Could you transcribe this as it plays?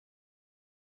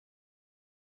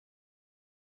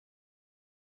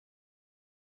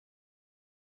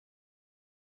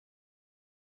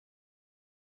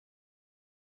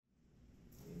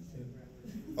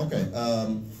Okay.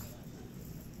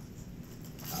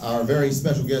 Our very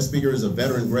special guest speaker is a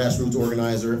veteran grassroots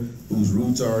organizer whose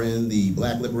roots are in the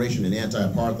Black liberation and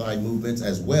anti-apartheid movements,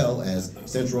 as well as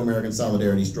Central American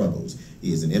solidarity struggles.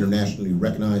 He is an internationally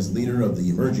recognized leader of the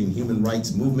emerging human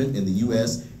rights movement in the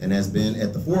U.S. and has been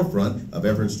at the forefront of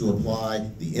efforts to apply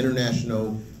the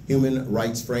international human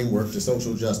rights framework to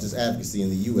social justice advocacy in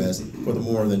the U.S. for the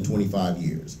more than 25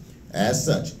 years. As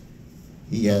such,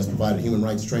 he has provided human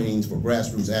rights trainings for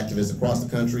grassroots activists across the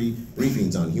country,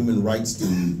 briefings on human rights to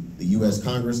the U.S.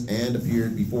 Congress, and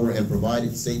appeared before and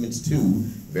provided statements to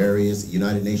various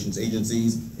United Nations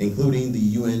agencies, including the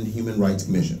UN Human Rights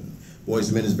Commission. Voice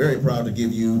of Men is very proud to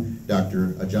give you Dr.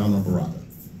 Ajamu Baraka.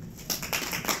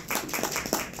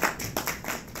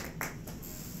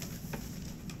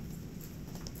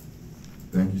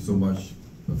 Thank you so much,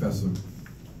 Professor,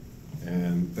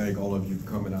 and thank all of you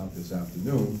for coming out this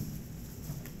afternoon.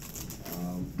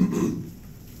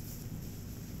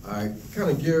 I kind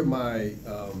of geared my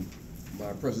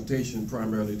my presentation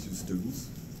primarily to students,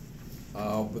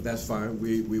 but that's fine.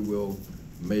 We will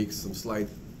make some slight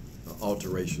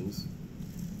alterations.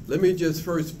 Let me just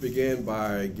first begin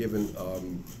by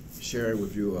sharing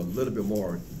with you a little bit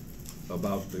more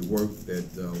about the work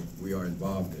that we are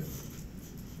involved in.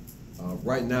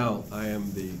 Right now, I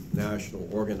am the national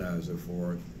organizer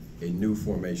for a new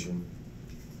formation.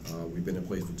 We've been in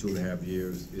place for 2.5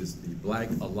 years. It's the Black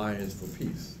Alliance for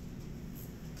Peace.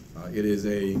 It is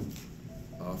a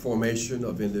formation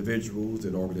of individuals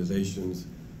and organizations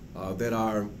that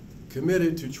are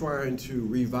committed to trying to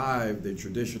revive the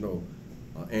traditional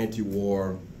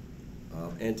anti-war,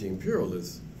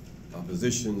 anti-imperialist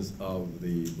positions of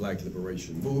the Black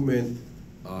liberation movement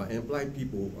and Black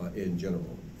people in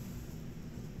general.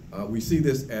 We see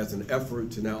this as an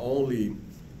effort to not only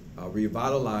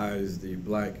revitalize the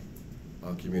Black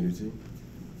community,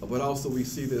 but also we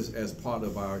see this as part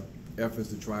of our efforts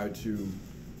to try to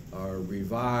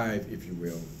revive, if you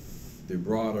will, the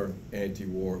broader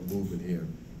anti-war movement here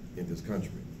in this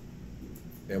country.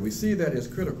 And we see that as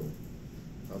critical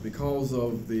because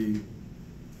of the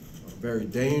very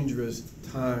dangerous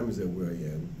times that we're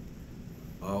in.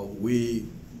 We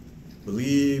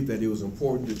believe that it was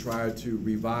important to try to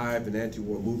revive an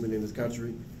anti-war movement in this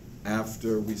country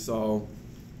after we saw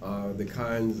the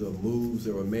kinds of moves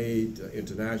that were made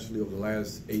internationally over the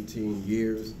last 18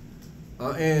 years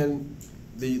and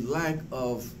the lack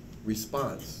of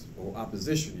response or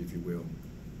opposition, if you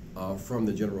will, from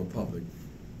the general public,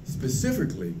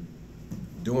 specifically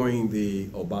during the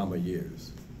Obama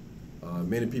years.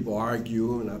 Many people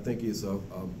argue, and I think it's a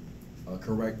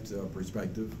correct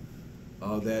perspective,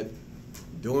 that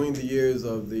during the years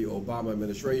of the Obama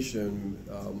administration,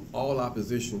 all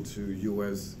opposition to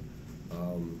U.S.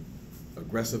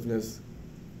 Aggressiveness,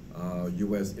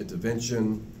 U.S.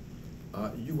 intervention,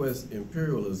 U.S.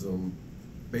 imperialism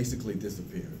basically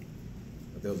disappeared.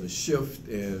 There was a shift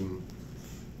in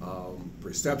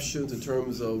perceptions in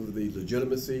terms of the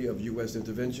legitimacy of U.S.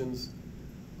 interventions.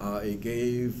 It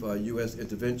gave U.S.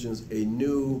 interventions a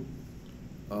new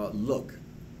look,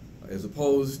 as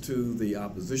opposed to the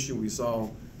opposition we saw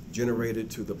generated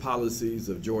to the policies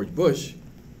of George Bush,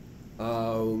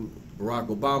 Barack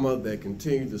Obama, that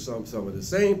continued to some of the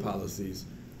same policies.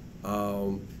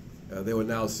 They were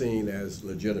now seen as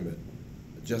legitimate,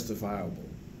 justifiable,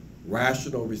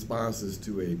 rational responses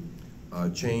to a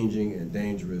changing and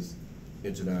dangerous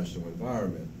international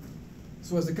environment.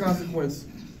 So as a consequence,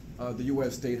 the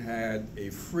U.S. state had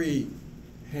a free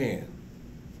hand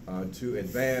to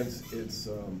advance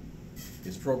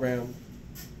its program,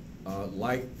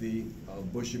 like the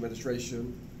Bush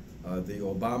administration, the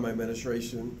Obama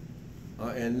administration,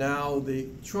 and now the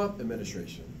Trump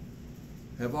administration,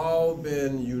 have all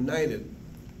been united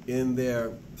in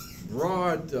their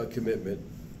broad commitment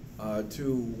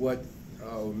to what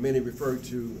many refer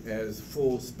to as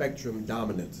full spectrum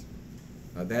dominance.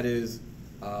 That is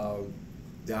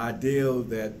the ideal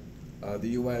that the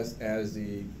U.S. as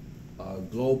the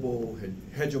global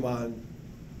hegemon,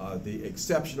 the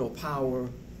exceptional power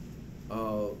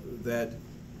that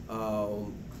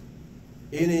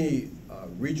any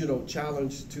regional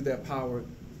challenge to that power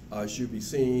should be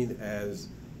seen as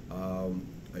an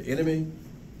enemy,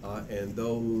 and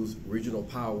those regional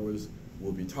powers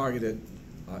will be targeted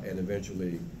and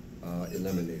eventually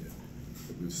eliminated.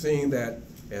 We've seen that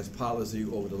as policy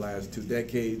over the last 2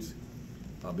 decades,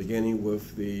 beginning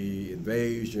with the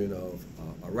invasion of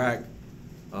Iraq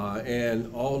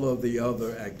and all of the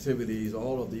other activities,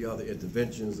 all of the other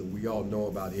interventions that we all know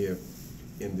about here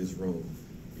in this room.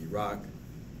 Iraq,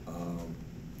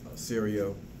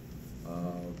 Syria,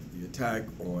 the attack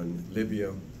on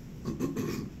Libya,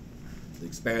 the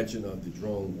expansion of the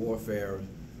drone warfare.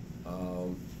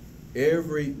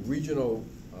 Every regional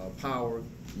power,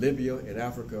 Libya in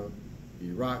Africa,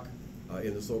 Iraq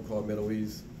in the so-called Middle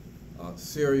East,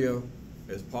 Syria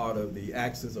as part of the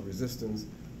axis of resistance,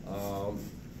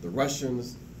 the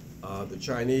Russians, the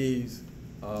Chinese,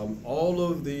 all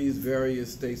of these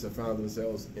various states have found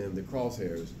themselves in the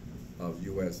crosshairs of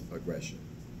U.S. aggression.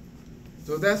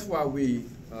 So that's why we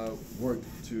worked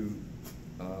to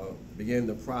begin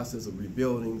the process of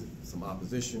rebuilding some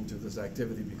opposition to this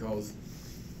activity, because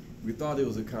we thought it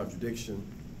was a contradiction,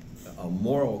 a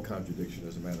moral contradiction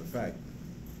as a matter of fact,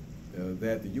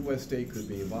 that the U.S. state could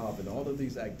be involved in all of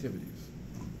these activities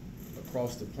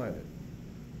across the planet,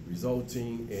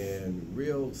 resulting in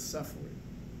real suffering,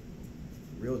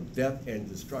 real death and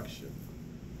destruction.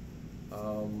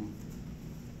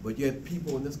 But yet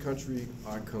people in this country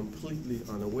are completely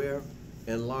unaware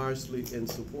and largely in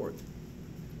support.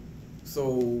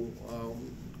 So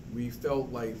we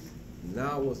felt like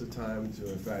now was the time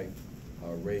to, in fact,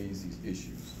 raise these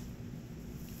issues.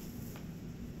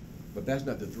 But that's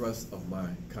not the thrust of my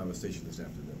conversation this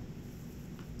afternoon.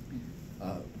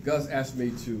 Gus asked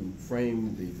me to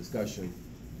frame the discussion.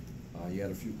 He had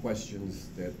a few questions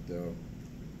that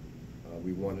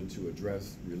we wanted to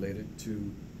address related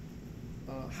to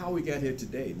how we got here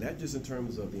today, not just in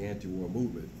terms of the anti-war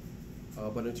movement,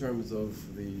 but in terms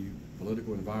of the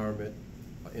political environment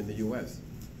in the U.S.,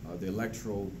 the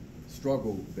electoral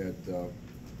struggle that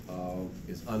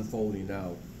is unfolding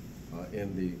now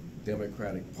in the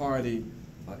Democratic Party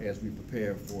as we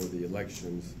prepare for the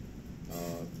elections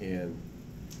in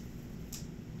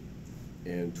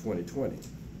 2020.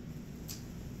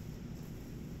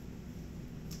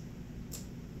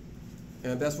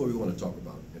 And that's what we want to talk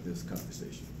about in this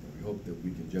conversation. And we hope that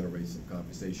we can generate some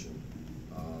conversation.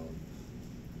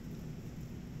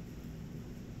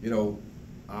 You know,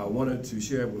 I wanted to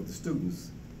share with the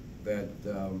students that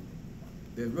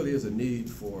there really is a need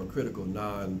for critical,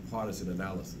 nonpartisan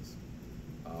analysis.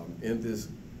 In this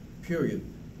period,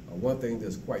 one thing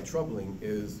that's quite troubling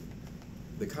is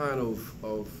the kind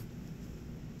of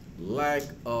lack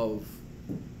of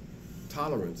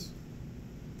tolerance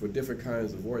for different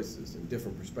kinds of voices and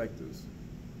different perspectives.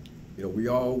 You know, we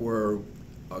all were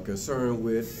concerned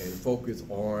with and focused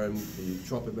on the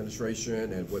Trump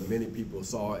administration and what many people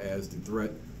saw as the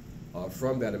threat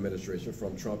from that administration,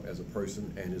 from Trump as a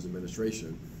person and his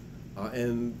administration,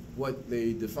 and what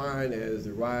they define as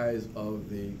the rise of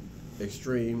the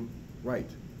extreme right,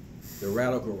 the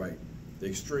radical right, the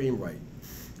extreme right.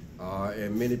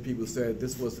 And many people said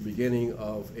this was the beginning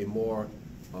of a more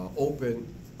open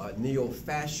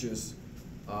neo-fascist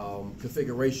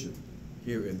configuration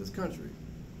here in this country.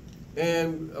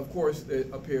 And of course, there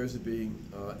appears to be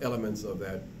elements of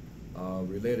that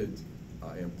related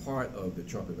and part of the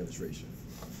Trump administration.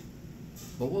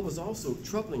 But what was also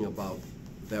troubling about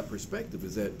that perspective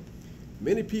is that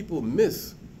many people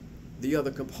miss the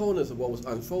other components of what was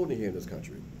unfolding here in this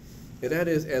country. And that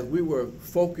is, as we were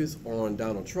focused on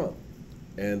Donald Trump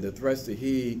and the threats that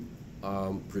he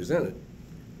presented,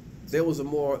 there was a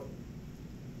more,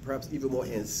 perhaps even more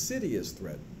insidious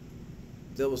threat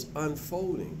that was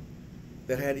unfolding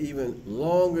that had even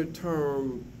longer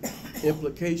term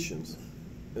implications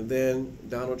than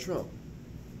Donald Trump.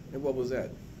 And what was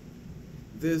that?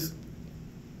 This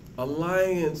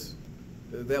alliance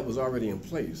that was already in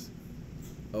place,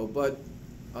 but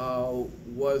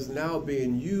was now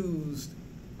being used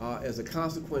as a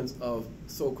consequence of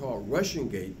so-called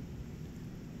Russiagate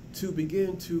to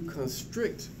begin to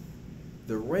constrict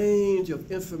the range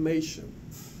of information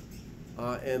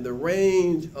and the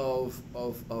range of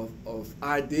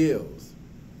ideals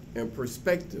and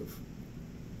perspective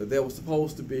that was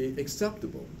supposed to be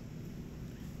acceptable.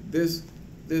 This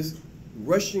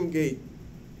Russiagate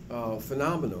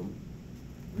phenomenon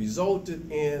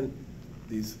resulted in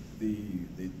the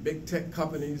big tech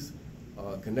companies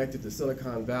connected to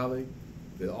Silicon Valley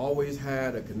that always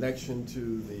had a connection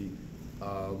to the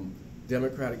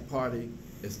Democratic Party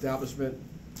establishment.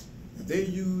 They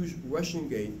used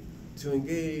Russiagate to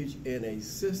engage in a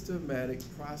systematic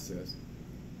process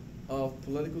of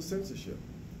political censorship.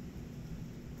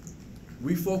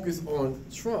 We focus on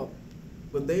Trump,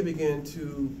 but they began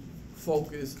to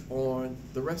focus on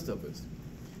the rest of us.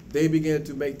 They began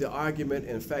to make the argument,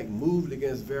 in fact, moved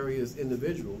against various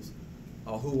individuals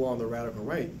who were on the radical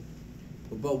right.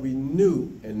 But we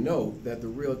knew and know that the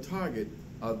real target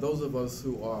are those of us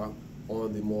who are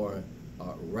on the more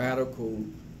radical,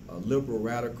 liberal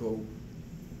radical,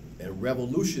 and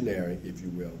revolutionary, if you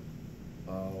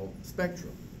will,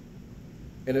 spectrum.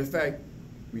 And in fact,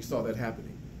 we saw that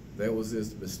happening. There was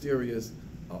this mysterious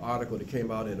article that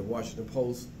came out in the Washington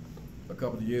Post a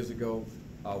couple of years ago,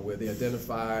 where they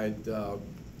identified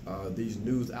these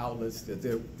news outlets that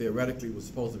theoretically was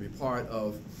supposed to be part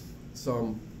of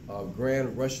some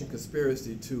grand Russian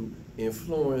conspiracy to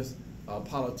influence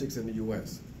politics in the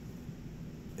U.S.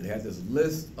 It had this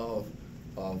list of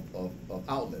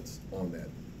outlets on that.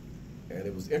 And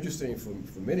it was interesting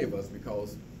for many of us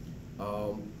because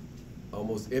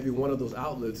almost every one of those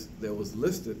outlets that was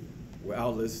listed were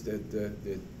outlets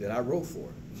that I wrote for.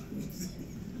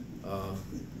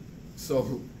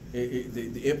 So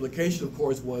the implication, of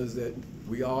course, was that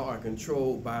we all are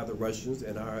controlled by the Russians,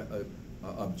 and our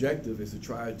objective is to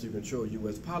try to control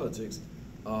U.S. politics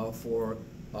for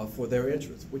their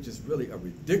interests, which is really a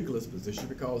ridiculous position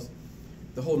because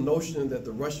the whole notion that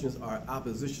the Russians are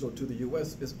oppositional to the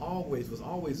U.S. was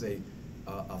always a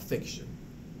fiction.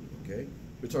 Okay,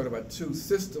 we're talking about two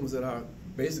systems that are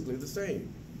basically the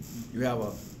same. You have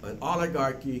an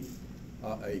oligarchy,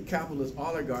 a capitalist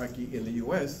oligarchy in the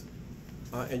U.S.,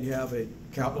 and you have a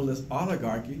capitalist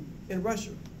oligarchy in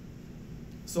Russia.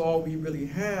 So all we really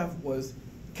have was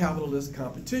capitalist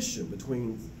competition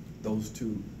between those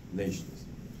two nations.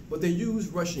 But they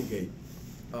used Russiagate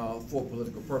for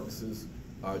political purposes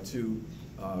to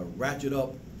ratchet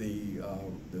up the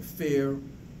fear,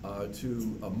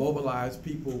 to mobilize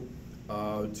people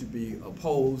to be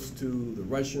opposed to the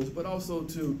Russians, but also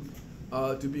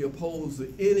to be opposed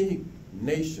to any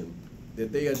nation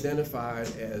that they identified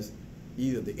as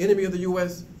either the enemy of the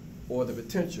U.S. or the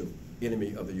potential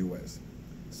enemy of the U.S.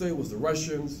 So it was the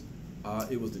Russians,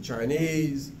 it was the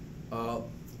Chinese,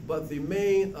 but the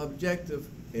main objective,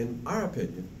 in our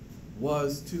opinion,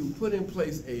 was to put in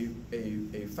place a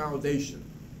foundation,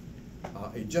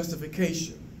 a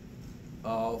justification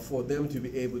for them to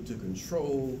be able to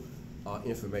control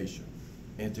information,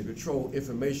 and to control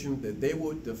information that they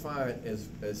would define as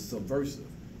subversive.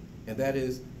 And that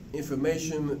is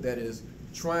information that is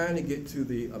trying to get to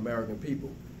the American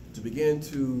people,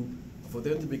 for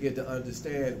them to begin to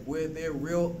understand where their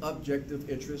real objective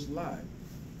interests lie.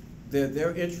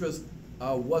 Their interest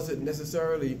wasn't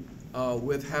necessarily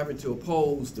with having to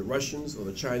oppose the Russians or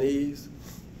the Chinese,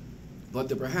 but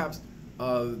that perhaps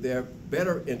their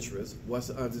better interest was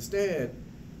to understand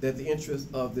that the interest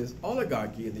of this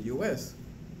oligarchy in the U.S.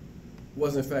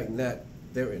 was in fact not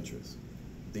their interest,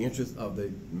 the interest of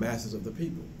the masses of the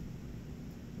people.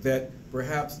 That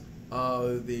perhaps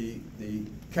the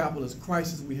capitalist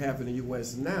crisis we have in the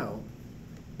U.S. now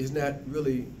is not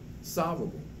really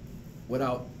solvable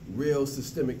without real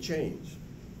systemic change.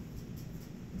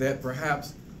 That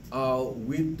perhaps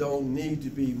we don't need to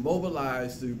be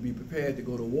mobilized to be prepared to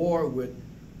go to war with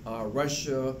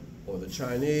Russia or the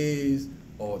Chinese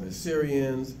or the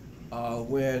Syrians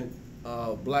when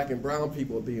black and brown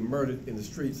people are being murdered in the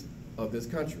streets of this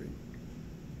country.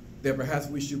 That perhaps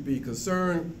we should be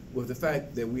concerned with the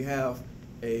fact that we have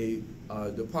a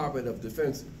Department of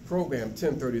Defense program,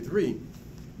 1033,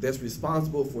 that's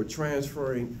responsible for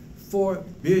transferring $4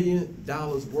 billion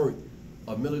worth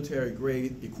of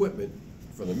military-grade equipment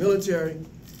from the military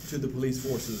to the police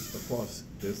forces across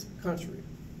this country.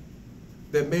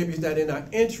 That maybe it's not in our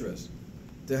interest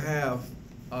to have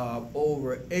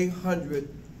over 800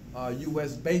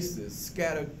 U.S. bases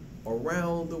scattered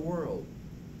around the world,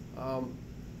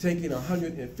 taking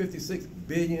 $156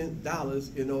 billion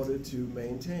in order to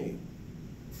maintain.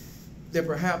 That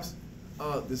perhaps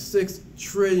the $6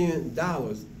 trillion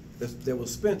that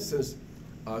was spent since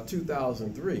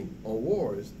 2003 on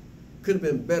wars could have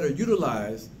been better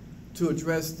utilized to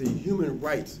address the human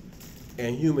rights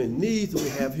and human needs that we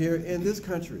have here in this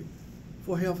country,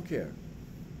 for health care,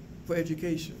 for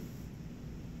education,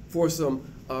 for some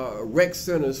rec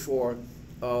centers for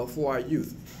our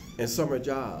youth and summer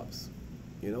jobs.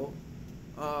 You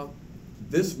know,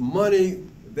 this money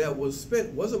that was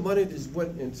spent wasn't money that just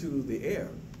went into the air.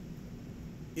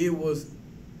 It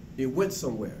went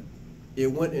somewhere.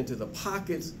 It went into the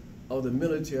pockets of the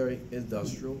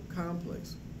military-industrial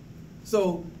complex.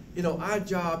 So, you know, our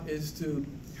job is to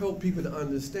help people to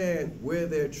understand where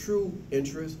their true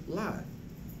interests lie.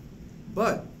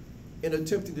 But in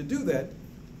attempting to do that,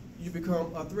 you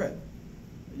become a threat.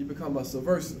 You become a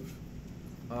subversive.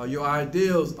 Your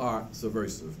ideals are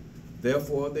subversive.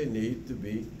 Therefore, they need to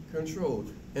be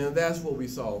controlled. And that's what we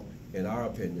saw, in our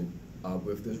opinion,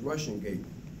 with this Russiagate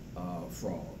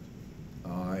fraud.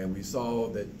 And we saw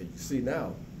that, you see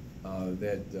now,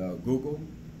 that Google,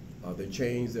 they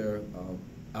changed their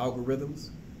algorithms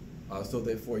so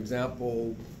that, for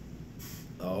example,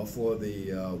 for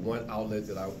the one outlet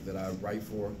that I write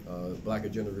for, Black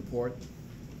Agenda Report,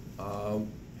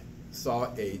 saw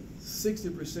a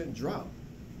 60% drop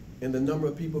in the number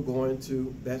of people going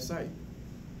to that site.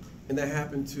 And that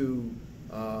happened to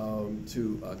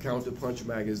Counterpunch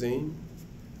magazine,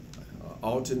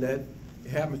 Alternet.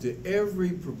 It happened to every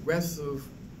progressive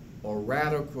or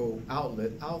radical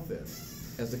outlet out there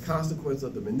as a consequence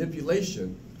of the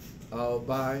manipulation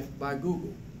by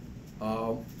Google.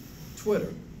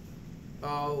 Twitter.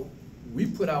 We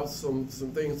put out some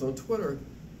things on Twitter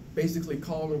basically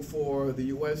calling for the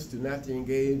U.S. to not to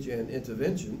engage in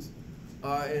interventions,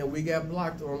 and we got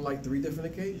blocked on like 3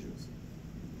 different occasions.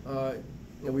 And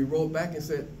we wrote back and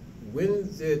said,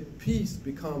 when did peace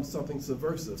become something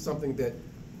subversive, something that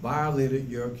violated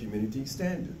your community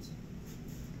standards?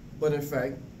 But in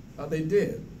fact, they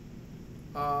did.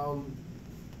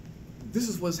 This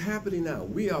is what's happening now.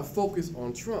 We are focused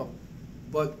on Trump,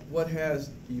 but what has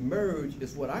emerged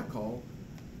is what I call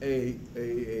a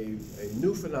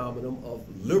new phenomenon of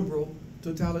liberal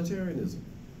totalitarianism,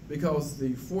 because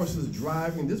the forces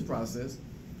driving this process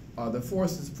are the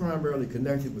forces primarily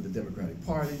connected with the Democratic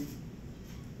Party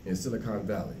in Silicon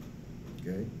Valley,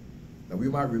 okay? Now we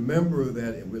might remember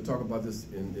that, and we'll talk about this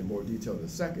in more detail in a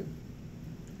second,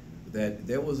 that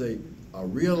there was a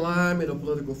realignment of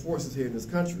political forces here in this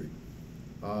country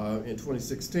in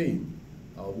 2016,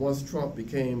 once Trump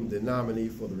became the nominee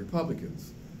for the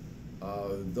Republicans.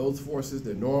 Those forces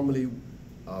that normally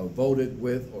voted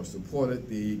with or supported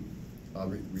the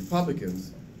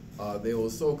Republicans, they were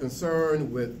so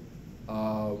concerned with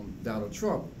Donald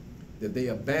Trump that they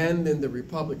abandoned the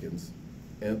Republicans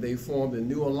and they formed a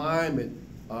new alignment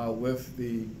with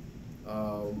the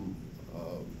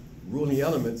ruling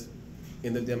elements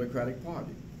in the Democratic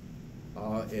Party.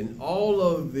 And all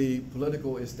of the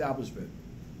political establishment,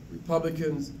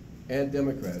 Republicans and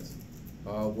Democrats,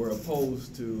 were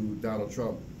opposed to Donald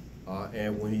Trump.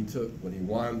 And when he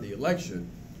won the election,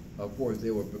 of course, they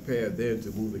were prepared then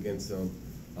to move against him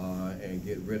and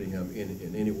get rid of him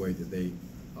in any way that they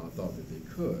thought that they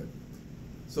could.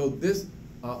 So this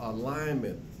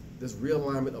alignment, this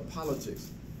realignment of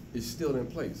politics is still in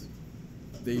place.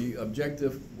 The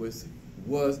objective was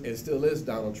and still is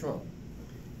Donald Trump.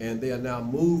 And they are now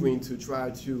moving to try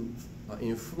to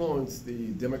influence the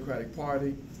Democratic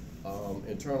Party,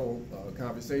 internal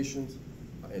conversations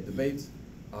and debates,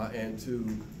 and to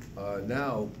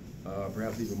now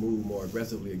perhaps even move more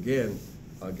aggressively again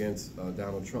against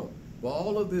Donald Trump. Well,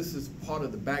 all of this is part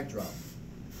of the backdrop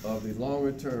of the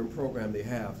longer-term program they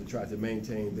have to try to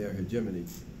maintain their hegemony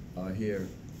here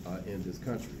in this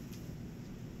country.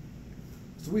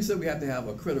 So we said we have to have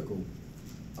a critical,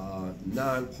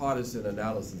 nonpartisan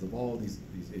analysis of all these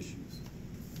issues.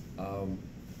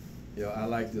 You know, I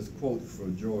like this quote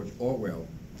from George Orwell.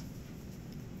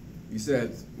 He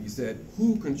said,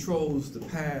 "Who controls the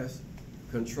past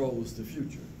controls the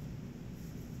future.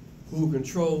 Who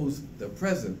controls the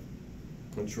present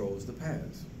controls the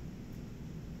past."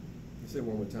 Let me say it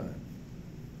one more time.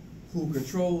 Who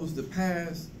controls the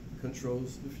past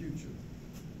controls the future.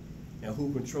 And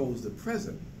who controls the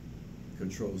present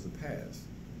controls the past.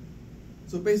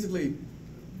 So basically,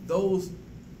 those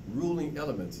ruling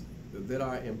elements that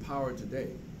are in power today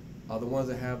are the ones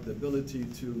that have the ability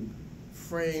to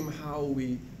frame how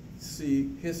we see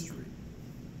history.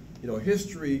 You know,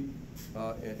 history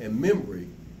and memory,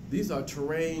 these are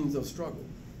terrains of struggle,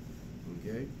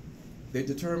 okay? They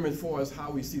determine for us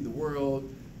how we see the world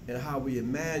and how we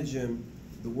imagine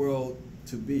the world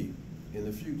to be in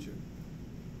the future.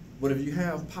 But if you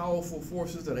have powerful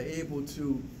forces that are able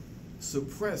to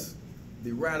suppress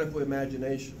the radical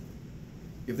imagination,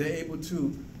 if they're able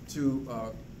to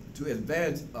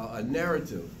advance a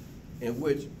narrative in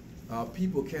which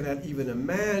people cannot even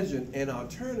imagine an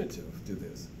alternative to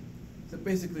this, so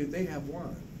basically they have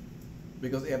won.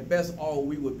 Because at best, all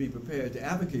we would be prepared to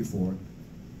advocate for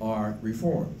are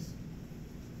reforms.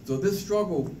 So this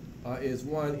struggle is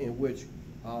one in which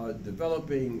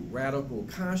developing radical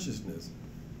consciousness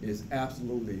is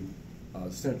absolutely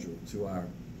central to our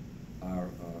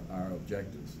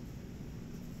objectives.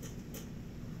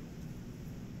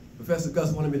 Professor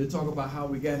Gus wanted me to talk about how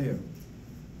we got here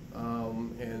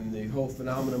and the whole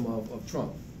phenomenon of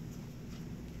Trump.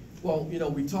 Well, you know,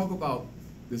 we talk about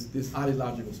this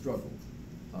ideological struggle,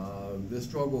 this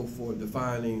struggle for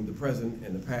defining the present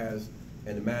and the past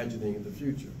and imagining the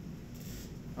future.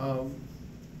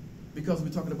 Because we're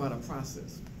talking about a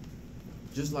process,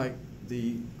 just like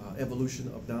the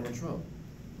evolution of Donald Trump.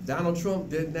 Donald Trump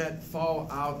did not fall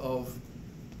out of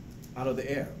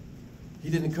the air. He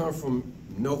didn't come from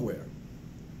nowhere.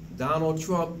 Donald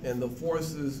Trump and the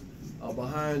forces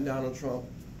behind Donald Trump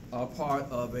are part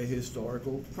of a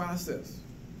historical process,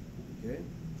 okay?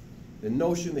 The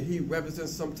notion that he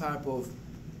represents some type of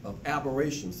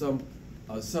aberration, some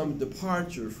some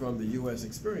departure from the U.S.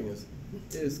 experience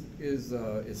is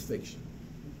fiction.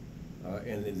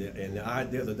 And the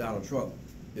idea that Donald Trump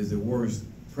is the worst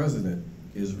president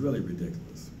is really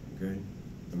ridiculous, okay?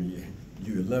 I mean,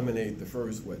 you eliminate the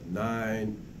first,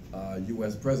 9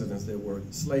 U.S. presidents that were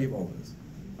slave owners.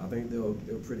 I think they were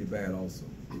pretty bad also.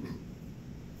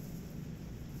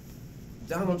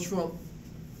 Donald Trump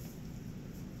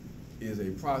is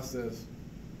a process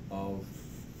of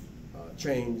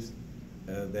change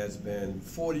that's been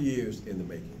 40 years in the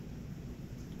making.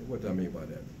 What do I mean by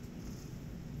that?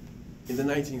 In the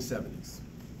 1970s,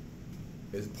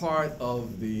 as part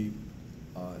of the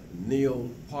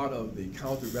part of the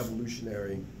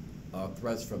counter-revolutionary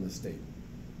threats from the state.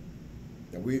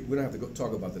 Now, we don't have to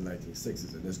talk about the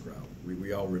 1960s in this crowd.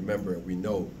 We all remember and we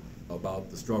know about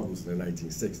the struggles in the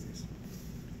 1960s.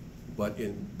 But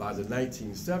by the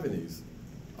 1970s,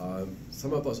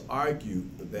 some of us argue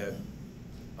that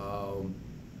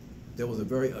there was a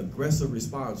very aggressive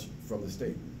response from the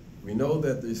state. We know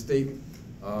that the state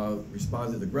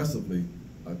responded aggressively,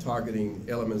 targeting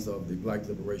elements of the Black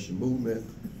liberation movement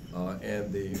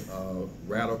and the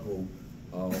radical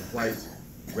white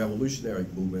revolutionary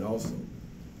movement also,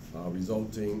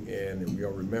 resulting in, and we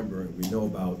all remember and we know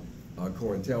about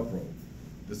COINTELPRO.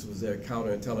 This was their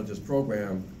counterintelligence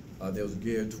program that was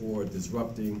geared toward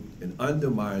disrupting and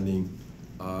undermining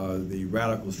the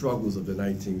radical struggles of the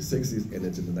 1960s and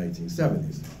into the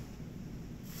 1970s.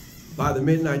 By the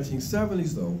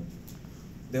mid-1970s, though,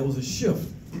 there was a shift.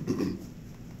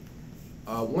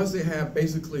 Once they had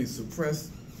basically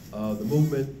suppressed the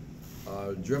movement,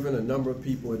 driven a number of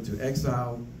people into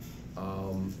exile,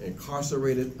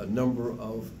 incarcerated a number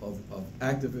of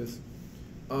activists,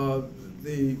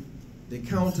 the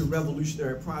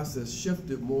counter-revolutionary process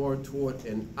shifted more toward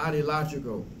an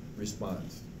ideological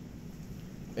response.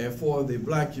 And for the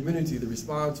Black community, the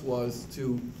response was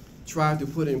to try to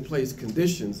put in place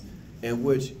conditions in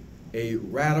which a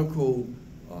radical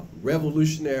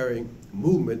revolutionary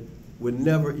movement would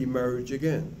never emerge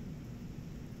again.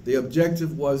 The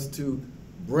objective was to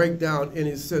break down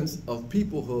any sense of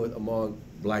peoplehood among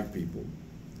Black people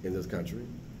in this country,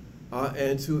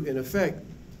 and to, in effect,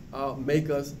 make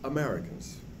us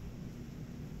Americans.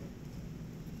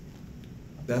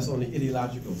 That's on the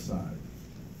ideological side.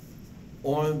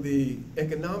 On the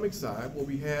economic side, what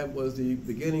we had was the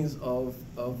beginnings of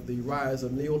the rise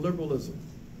of neoliberalism.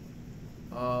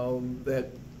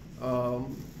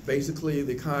 Basically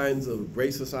the kinds of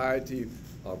Great Society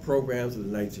programs of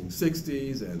the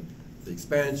 1960s and the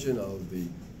expansion of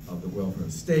the welfare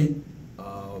state,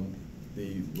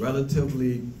 the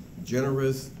relatively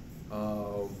generous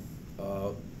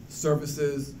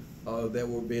services that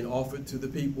were being offered to the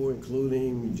people,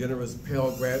 including generous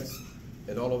Pell Grants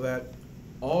and all of that.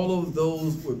 All of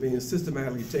those were being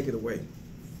systematically taken away.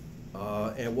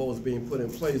 And what was being put in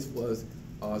place was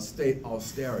state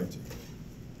austerity,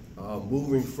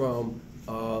 moving from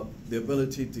the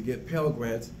ability to get Pell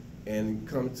Grants and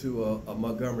come to a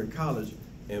Montgomery college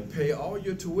and pay all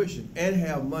your tuition and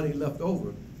have money left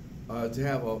over to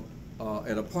have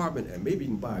an apartment and maybe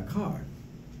even buy a car.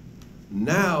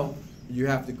 Now you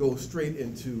have to go straight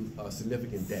into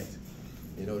significant debt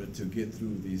in order to get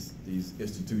through these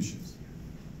institutions.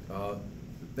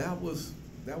 That was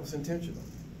intentional.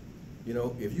 You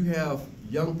know, if you have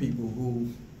young people who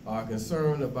are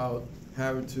concerned about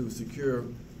having to secure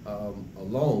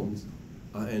loans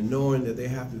and knowing that they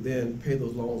have to then pay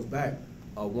those loans back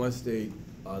once they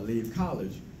leave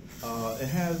college, it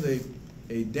has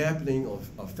a dampening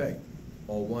effect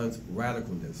on one's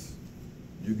radicalness.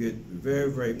 You get very,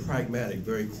 very pragmatic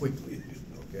very quickly,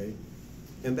 okay?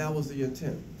 And that was the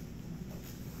intent.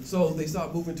 So they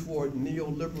start moving toward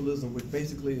neoliberalism, which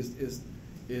basically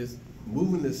is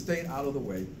moving the state out of the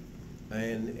way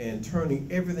and turning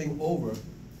everything over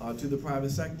to the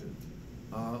private sector,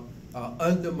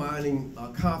 undermining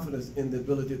confidence in the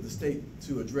ability of the state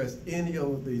to address any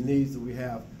of the needs that we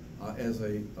have as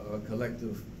a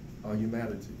collective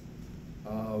humanity.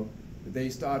 They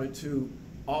started to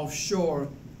offshore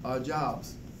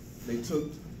jobs. They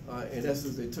took, in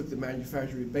essence, they took the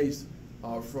manufacturing base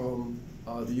from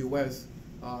the U.S.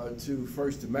 to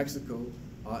first to Mexico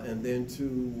and then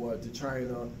to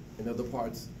China and other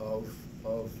parts of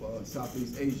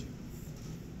Southeast Asia.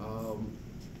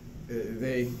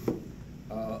 They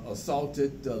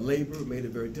assaulted labor, made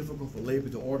it very difficult for labor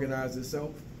to organize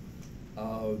itself.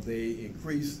 They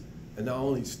increased not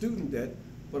only student debt,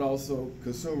 but also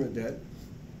consumer debt.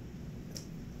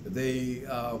 They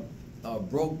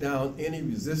broke down any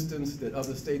resistance that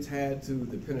other states had to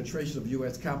the penetration of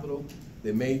U.S. capital.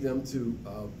 They made them to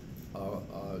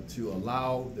to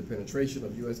allow the penetration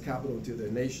of U.S. capital into their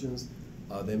nations.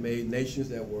 They made nations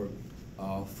that were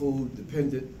food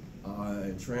dependent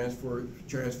and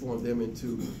transformed them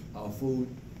into food.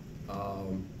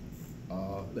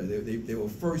 They were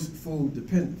first food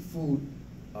dependent,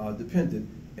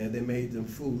 and they made them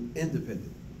food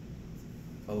independent.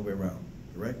 All the way around,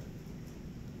 correct?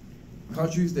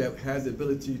 Countries that had the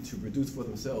ability to produce for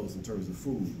themselves in terms of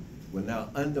food were now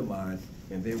undermined,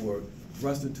 and they were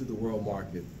thrust into the world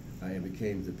market and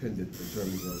became dependent in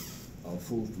terms of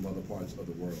food from other parts of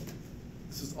the world.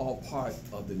 This is all part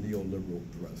of the neoliberal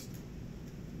thrust.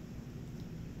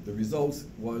 The results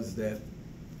was that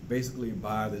basically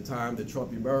by the time that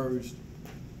Trump emerged,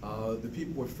 the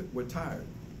people were tired.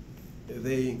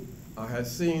 They had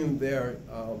seen their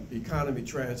economy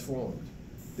transformed.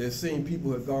 They're seeing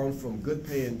people who have gone from good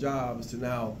paying jobs to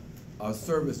now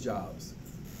service jobs,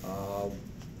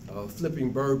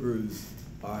 flipping burgers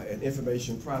and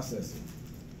information processing.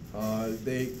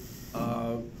 They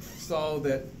saw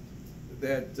that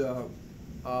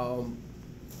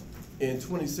in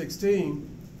 2016,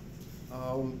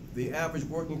 the average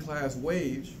working class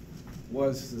wage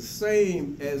was the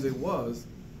same as it was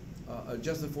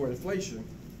adjusted for inflation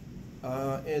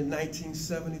in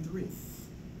 1973.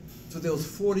 So there was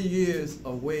 40 years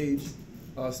of wage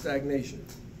stagnation.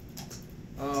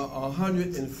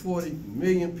 140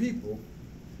 million people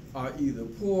are either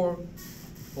poor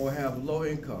or have low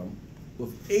income,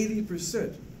 with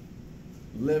 80%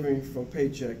 living from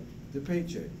paycheck to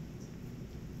paycheck.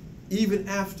 Even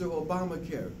after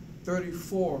Obamacare,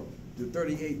 34 to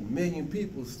 38 million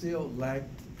people still lack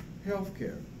health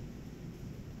care.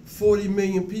 40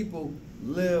 million people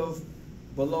live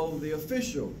below the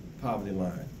official poverty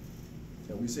line.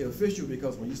 And we say official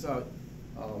because when you start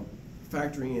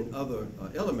factoring in other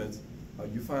elements,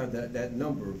 you find that that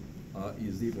number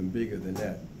is even bigger than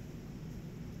that.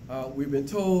 We've been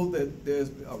told that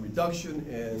there's a reduction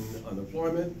in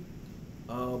unemployment,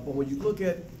 but when you look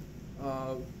at,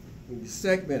 when you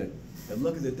segment it and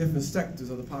look at the different sectors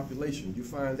of the population, you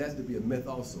find that to be a myth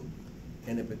also.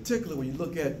 And in particular, when you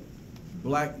look at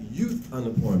black youth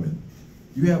unemployment,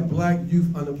 you have black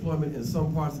youth unemployment in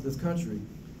some parts of this country.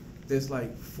 There's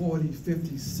like 40,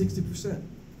 50, 60%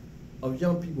 of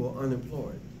young people are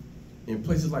unemployed. In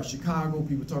places like Chicago,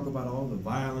 people talk about all the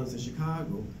violence in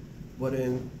Chicago, but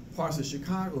in parts of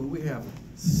Chicago, we have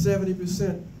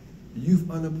 70% youth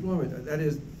unemployment. That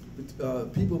is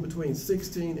people between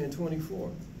 16 and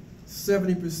 24.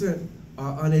 70%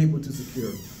 are unable to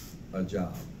secure a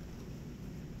job.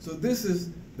 So this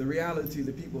is the reality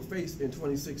that people faced in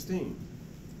 2016.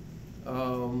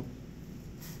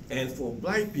 And for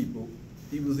black people,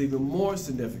 it was even more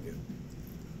significant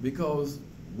because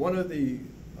one of the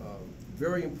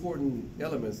very important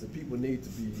elements that people need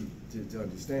to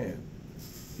understand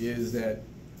is that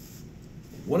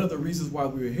one of the reasons why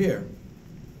we were here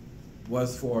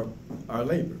was for our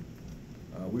labor.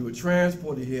 We were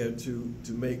transported here to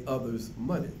make others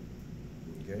money,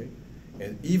 okay?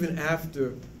 And even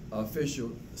after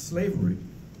official slavery,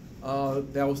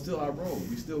 that was still our role.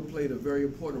 We still played a very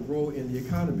important role in the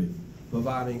economy,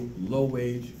 providing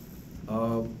low-wage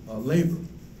labor.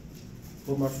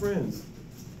 But my friends,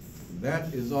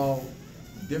 that is all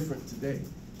different today.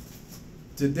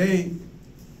 Today,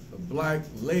 black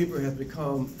labor has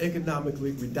become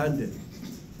economically redundant.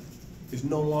 It's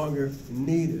no longer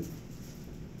needed.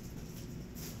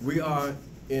 We are,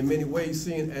 in many ways,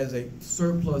 seen as a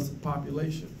surplus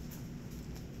population.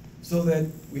 So that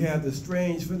we have this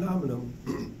strange phenomenon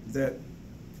that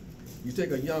you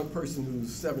take a young person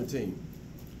who's 17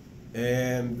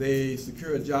 and they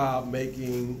secure a job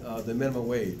making the minimum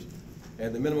wage.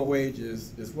 And the minimum wage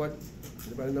is what?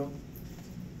 Anybody know?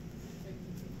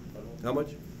 How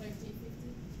much?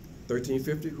 $13.50.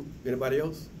 $13.50. Anybody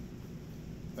else?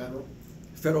 Federal?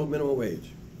 Federal minimum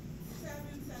wage.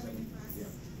 $7.75. Yeah.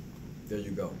 There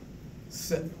you go.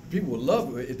 People would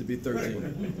love it to be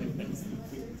 13.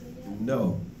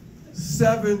 No,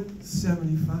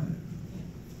 $7.75.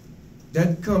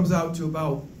 That comes out to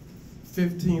about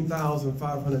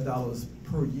 $15,500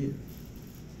 per year.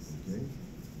 Okay.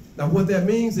 Now, what that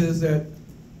means is that,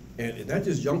 and not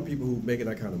just young people who are making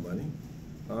that kind of money.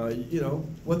 You know,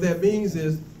 what that means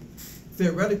is,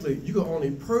 theoretically, you can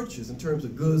only purchase in terms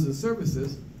of goods and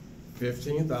services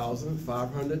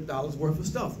 $15,500 worth of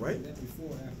stuff, right? That's before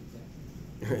or after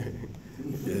tax?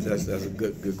 Yeah, that's a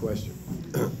good question.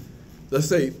 Let's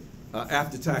say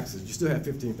after taxes, you still have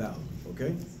 $15,000,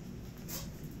 okay?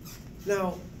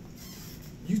 Now,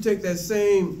 you take that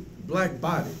same black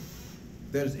body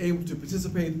that is able to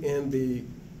participate in the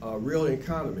real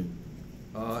economy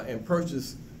and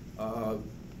purchase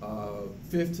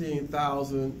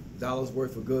 $15,000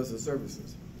 worth of goods and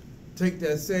services. Take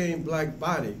that same black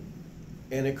body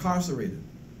and incarcerate it.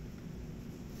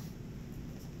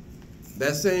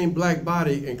 That same black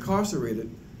body incarcerated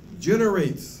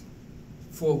generates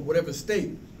for whatever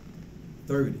state,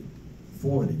 30,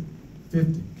 40,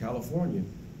 50, California,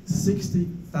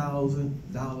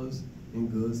 $60,000 in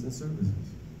goods and services.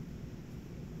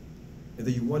 And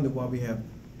then you wonder why we have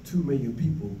 2 million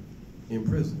people in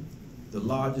prison, the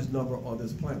largest number on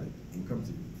this planet. We'll come to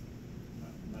you.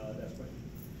 Am I allowed to ask a question?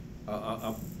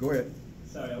 Go ahead.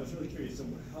 Sorry, I was really curious. So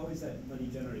how is that money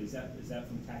generated? Is that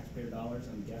from taxpayer dollars,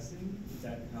 I'm guessing? Is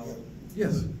that how?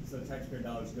 Yes. So taxpayer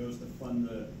dollars goes to fund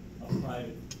a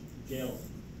private jail?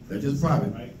 They're just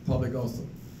private, right? Public also,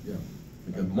 yeah.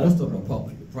 Because most of them are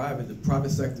public. The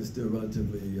private sector is still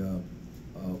relatively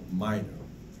minor.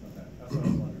 Okay, that's what I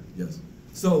was wondering. Yes.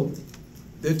 So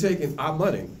they're taking our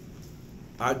money,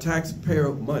 our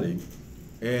taxpayer money,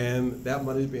 and that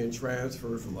money is being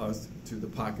transferred from us to the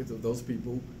pockets of those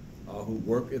people who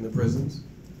work in the prisons,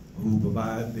 who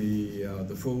provide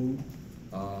the food,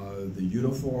 the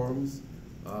uniforms,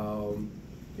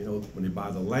 you know, when they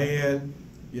buy the land,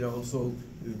 you know. So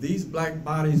these black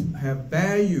bodies have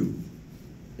value,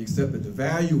 except that the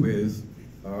value is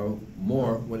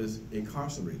more when it's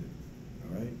incarcerated,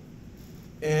 all right?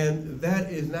 And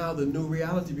that is now the new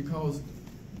reality, because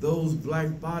those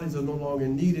black bodies are no longer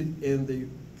needed in the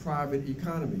private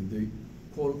economy, the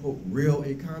quote unquote real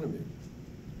economy.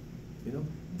 You know,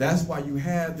 that's why you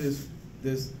have this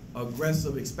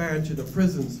aggressive expansion of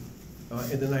prisons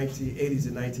in the 1980s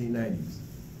and 1990s.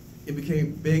 It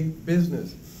became big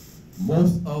business.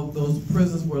 Most of those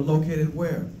prisons were located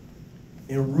where?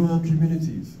 In rural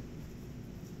communities.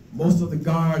 Most of the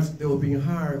guards that were being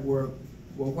hired were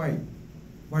white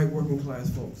working class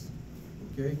folks,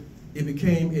 okay? It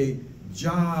became a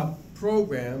job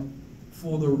program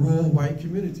for the rural white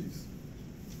communities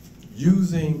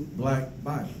using black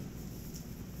bodies.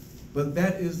 But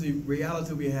that is the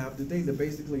reality we have today, that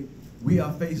basically we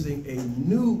are facing a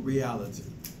new reality.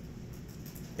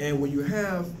 And when you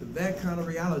have that kind of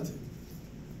reality,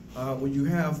 when you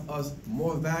have us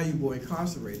more valuable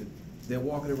incarcerated than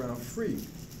walking around free,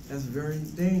 that's very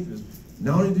dangerous.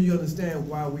 Not only do you understand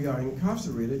why we are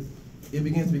incarcerated, it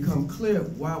begins to become clear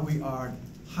why we are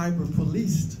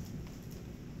hyper-policed.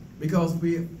 Because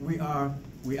our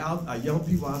young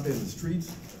people out there in the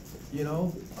streets, you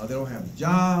know, they don't have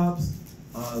jobs,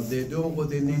 they're doing what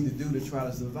they need to do to try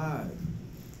to survive.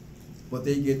 But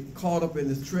they get caught up in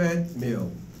this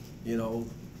treadmill, you know,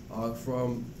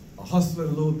 from hustling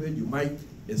a little bit. You might,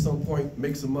 at some point,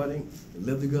 make some money,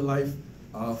 live a good life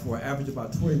for an average of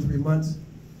about 23 months.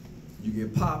 You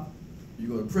get popped, you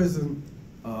go to prison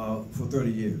for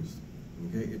 30 years.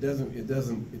 Okay, it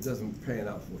doesn't pan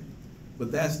out for you.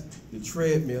 But that's the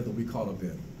treadmill that we caught up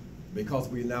in, because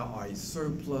we now are a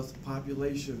surplus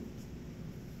population.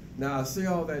 Now I say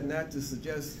all that not to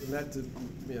suggest, not to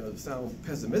sound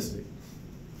pessimistic,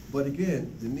 but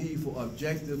again, the need for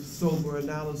objective, sober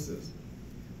analysis.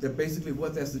 That basically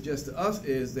what that suggests to us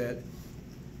is that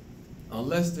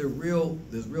unless there's real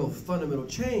fundamental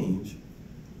change,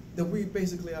 then we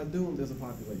basically are doomed as a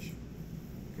population,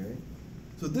 okay?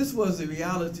 So this was the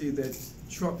reality that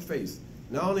Trump faced,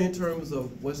 not only in terms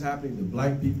of what's happening to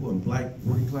black people and black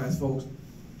working class folks,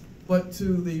 but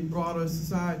to the broader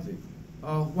society,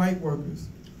 white workers.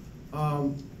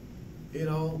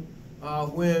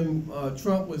 When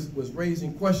Trump was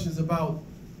raising questions about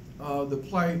the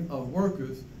plight of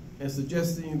workers and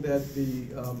suggesting that the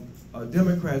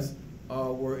Democrats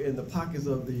were in the pockets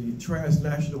of the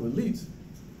transnational elites,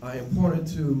 and pointed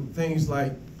to things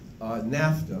like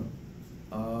NAFTA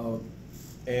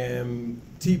and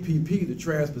TPP, the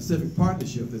Trans-Pacific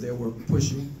Partnership that they were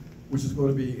pushing, which is going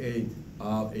to be a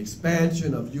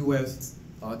expansion of U.S.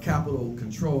 Capital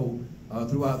control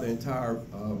throughout the entire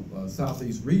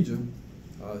Southeast region,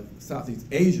 Southeast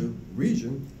Asia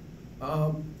region.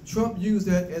 Trump used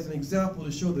that as an example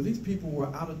to show that these people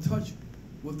were out of touch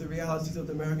with the realities of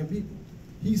the American people.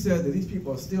 He said that these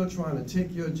people are still trying to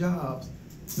take your jobs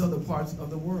to other parts of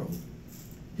the world.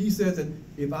 He said that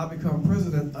if I become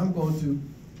president, I'm going to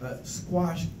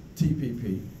squash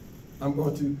TPP. I'm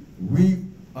going to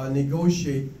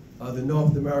renegotiate the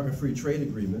North American Free Trade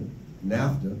Agreement,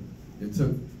 NAFTA. It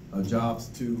took jobs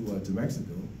to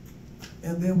Mexico.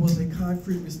 And there was a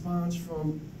concrete response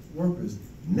from workers,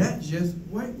 not just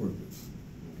white workers,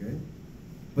 okay?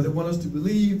 But they want us to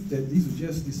believe that these are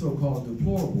just the so-called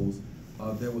deplorables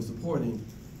that were supporting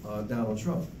Donald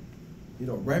Trump. You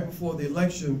know, right before the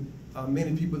election,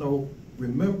 many people don't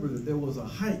remember that there was a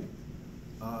hike,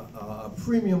 a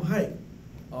premium hike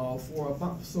for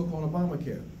so-called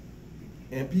Obamacare.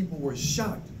 And people were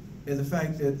shocked at the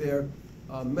fact that their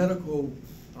medical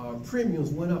premiums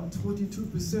went up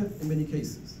 22% in many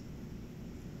cases.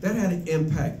 That had an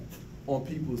impact on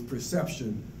people's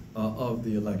perception of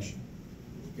the election,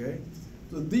 okay?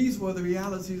 So these were the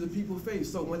realities that people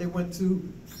faced. So when they went to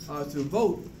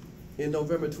vote in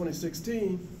November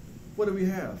 2016, what do we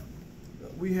have?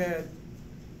 We had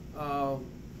 14%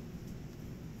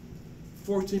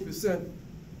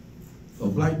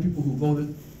 of black people who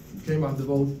voted, came out to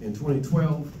vote in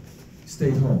 2012,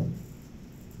 stayed home.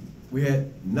 We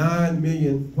had 9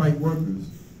 million white workers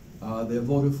that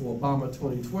voted for Obama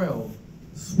 2012,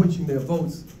 switching their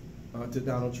votes to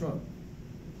Donald Trump.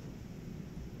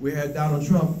 We had Donald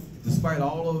Trump, despite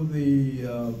all of the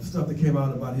stuff that came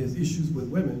out about his issues with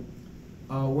women,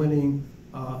 winning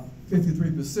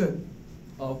 53%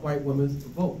 of white women's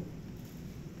vote.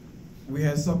 We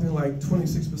had something like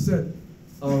 26%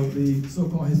 of the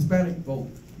so-called Hispanic vote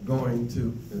going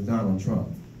to Donald Trump.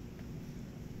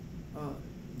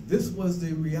 This was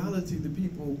the reality that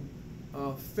people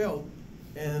felt,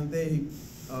 and they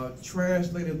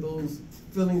translated those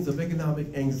feelings of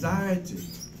economic anxiety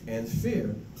and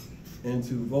fear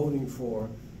into voting for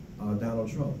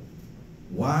Donald Trump.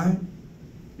 Why?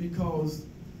 Because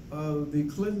the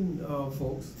Clinton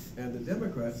folks and the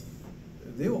Democrats,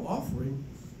 they were offering,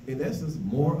 in essence,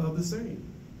 more of the same.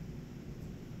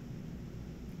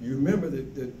 You remember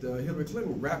that Hillary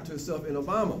Clinton wrapped herself in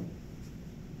Obama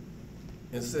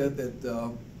and said that,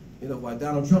 while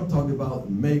Donald Trump talked about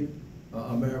make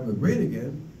America great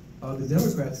again, the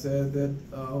Democrats said that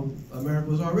America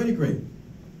was already great.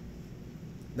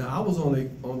 Now, I was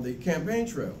on the campaign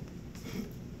trail.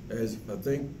 As I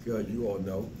think you all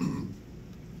know,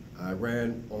 I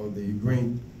ran on the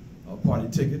Green Party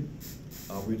ticket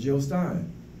with Jill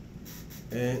Stein.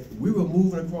 And we were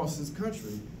moving across this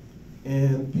country,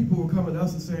 and people were coming to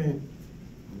us and saying,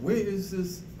 where is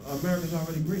this America's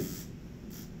already great?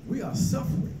 We are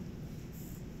suffering.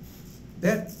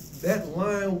 That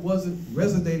line wasn't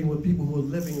resonating with people who were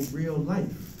living in real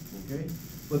life, okay?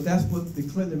 But that's what the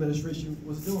Clinton administration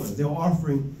was doing. They were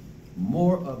offering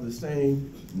more of the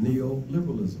same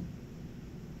neoliberalism.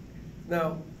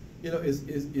 Now,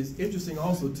 it's interesting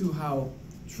also too how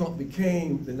Trump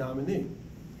became the nominee,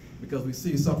 because we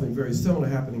see something very similar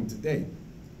happening today.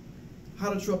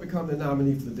 How did Trump become the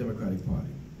nominee for the Democratic Party?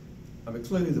 I mean,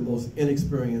 clearly the most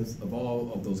inexperienced of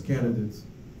all of those candidates,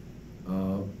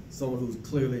 someone who's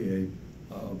clearly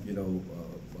a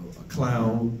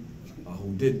clown,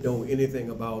 who didn't know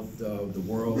anything about the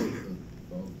world,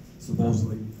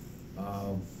 supposedly.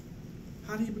 How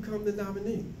did he become the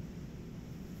nominee?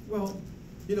 Well,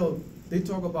 they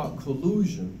talk about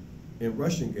collusion in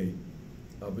Russiagate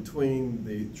between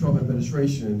the Trump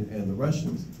administration and the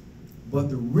Russians, but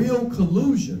the real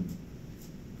collusion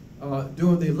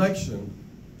during the election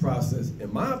process,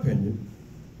 in my opinion,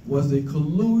 was the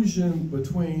collusion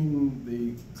between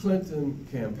the Clinton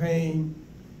campaign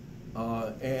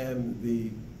and the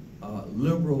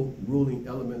liberal ruling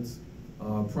elements,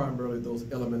 primarily those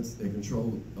elements that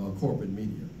control corporate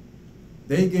media.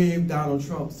 They gave Donald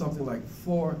Trump something like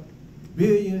 $4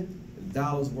 billion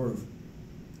worth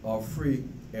of free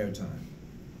airtime.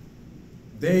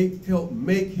 They helped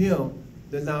make him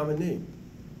the nominee.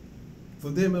 For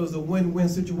them, it was a win-win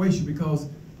situation because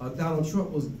Donald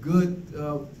Trump was good,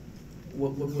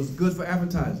 was good for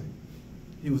advertising.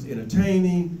 He was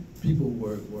entertaining. People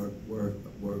were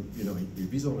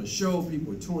if he's on a show,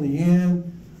 people were tuning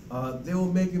in. They were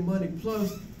making money.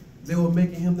 Plus, they were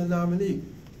making him the nominee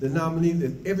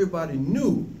that everybody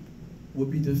knew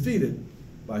would be defeated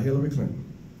by Hillary Clinton.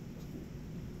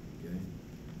 Okay?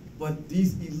 But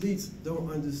these elites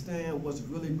don't understand what's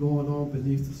really going on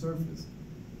beneath the surface,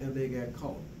 and they got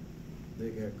caught. They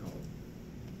got caught.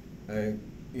 And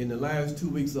in the last 2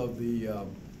 weeks of the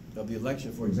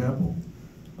election, for example,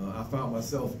 I found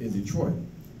myself in Detroit.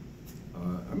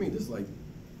 I mean, it's like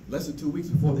less than 2 weeks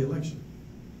before the election.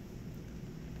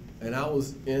 And I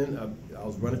was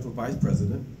running for vice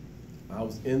president. I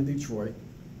was in Detroit,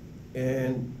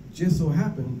 and just so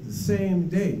happened the same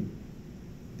day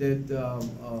that the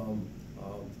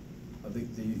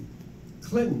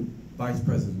Clinton vice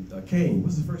president Kaine,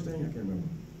 what's his first name? I can't remember.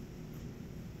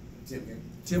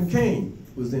 Tim Kaine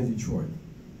was in Detroit.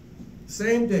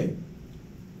 Same day,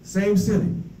 same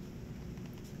city.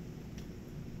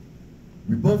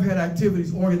 We both had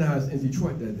activities organized in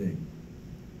Detroit that day.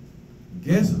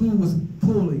 Guess who was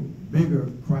pulling bigger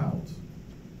crowds?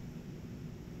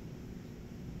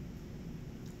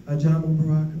 Ajamu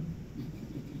Baraka,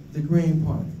 the Green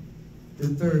Party, the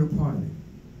Third Party.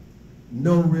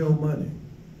 No real money.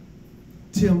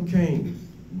 Tim Kaine,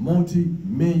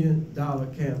 multi-million-dollar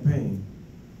campaign,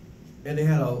 and they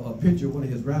had a picture of one of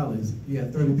his rallies. He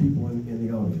had 30 people in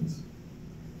the audience.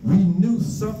 We knew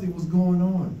something was going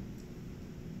on.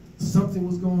 Something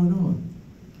was going on.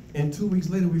 And 2 weeks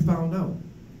later, we found out.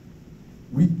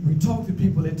 We talked to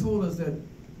people, they told us that,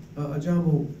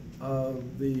 Ajamu,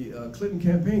 the Clinton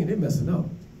campaign, they're messing up.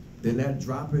 They're not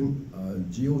dropping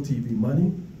GOTV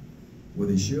money where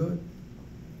they should.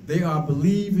 They are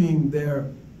believing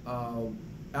their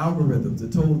algorithms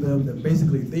that told them that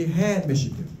basically they had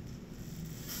Michigan,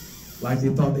 like they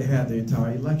thought they had the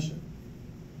entire election.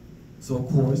 So of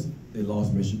course, they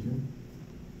lost Michigan,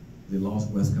 they lost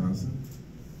Wisconsin,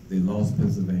 they lost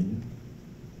Pennsylvania,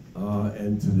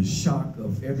 and to the shock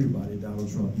of everybody,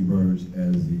 Donald Trump emerged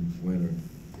as the winner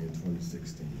in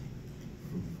 2016.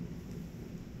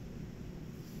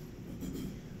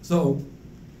 So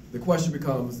the question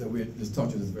becomes, and we just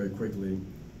touched on this very quickly,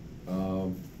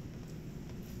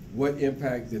 what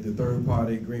impact did the third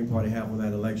party, Green Party, have on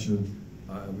that election?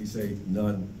 We say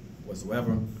none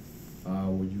whatsoever.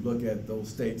 When you look at those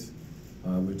states,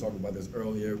 we were talking about this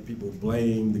earlier, people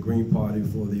blame the Green Party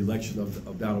for the election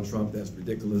of Donald Trump. That's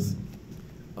ridiculous.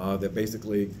 That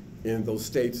basically in those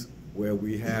states where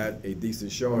we had a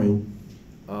decent showing,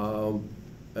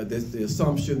 the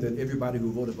assumption that everybody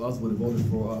who voted for us would have voted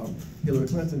for Hillary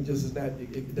Clinton just is not,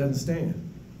 it doesn't stand.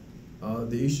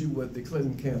 The issue with the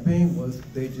Clinton campaign was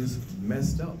they just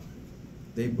messed up.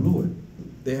 They blew it.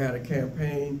 They had a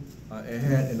campaign and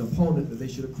had an opponent that they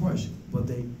should have crushed, but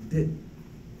they didn't.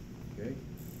 Okay?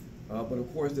 But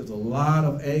of course, there's a lot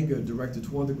of anger directed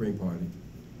toward the Green Party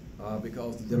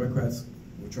because the Democrats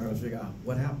were trying to figure out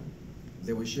what happened.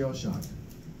 They were shell-shocked.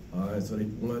 And so they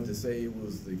wanted to say it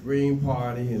was the Green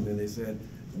Party, and then they said,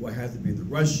 well, it had to be the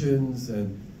Russians,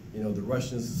 and the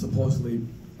Russians supposedly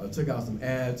took out some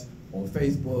ads on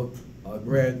Facebook, a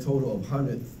grand total of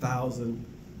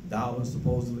 $100,000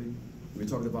 supposedly. We're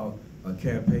talking about a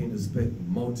campaign that spent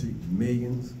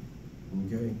multi-millions,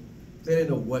 okay? They didn't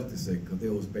know what to say because they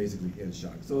was basically in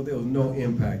shock. So there was no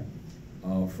impact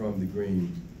from the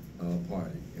Green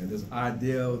Party. And this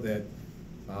idea that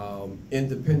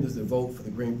independents that vote for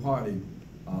the Green Party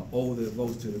owe their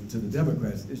votes to the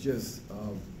Democrats, it's just,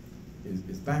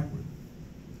 it's backward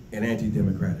and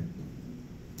anti-democratic.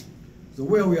 So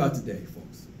where we are today,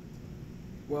 folks?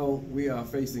 Well, we are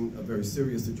facing a very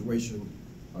serious situation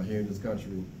here in this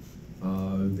country.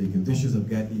 The conditions have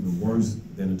gotten even worse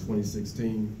than in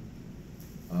 2016.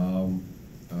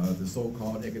 The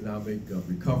so-called economic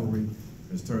recovery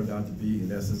has turned out to be,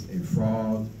 in essence, a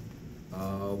fraud.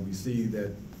 We see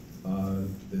that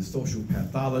the social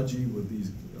pathology with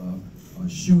these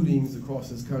shootings across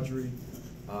this country.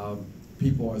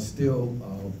 People are still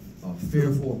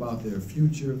fearful about their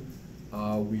future.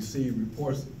 We see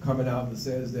reports coming out that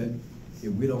says that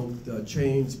if we don't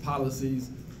change policies,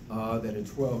 that in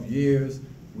 12 years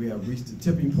we have reached a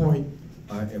tipping point,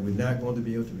 and we're not going to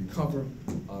be able to recover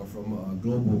from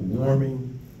global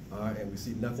warming, and we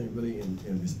see nothing really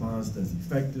in response that's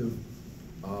effective.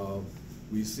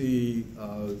 We see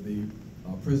the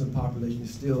prison population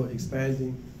still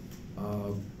expanding.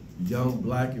 Young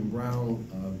black and brown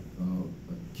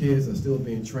kids are still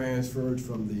being transferred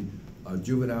from the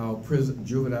juvenile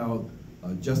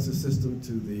justice system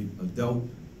to the adult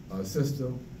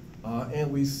system.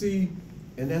 And we see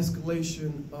an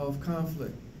escalation of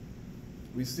conflict.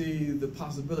 We see the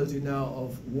possibility now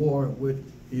of war with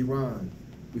Iran.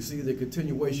 We see the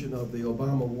continuation of the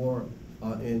Obama war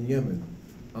in Yemen.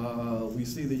 We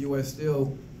see the U.S.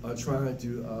 still trying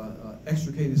to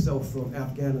extricate itself from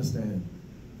Afghanistan.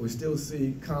 We still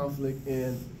see conflict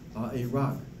in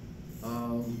Iraq.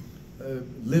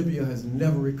 Libya has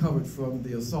never recovered from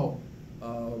the assault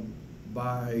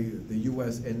by the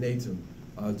U.S. and NATO,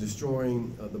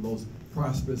 destroying the most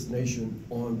prosperous nation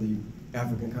on the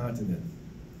African continent.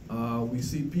 We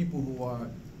see people who are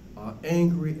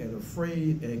angry and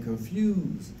afraid and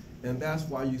confused, and that's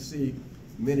why you see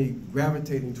many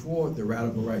gravitating toward the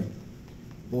radical right,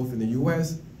 both in the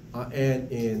U.S.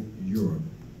 And in Europe.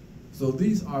 So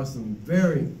these are some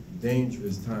very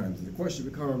dangerous times. And the question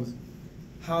becomes,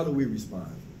 how do we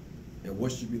respond? And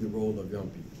what should be the role of young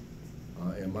people?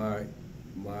 And my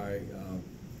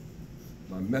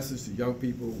message to young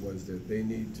people was that they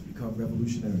need to become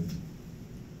revolutionaries,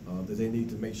 that they need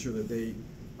to make sure that they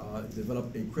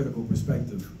develop a critical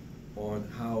perspective on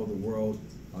how the world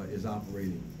is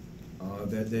operating,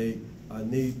 that they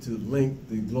need to link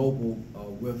the global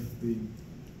with the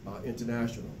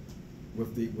international,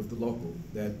 with the local,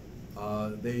 that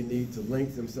they need to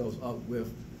link themselves up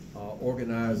with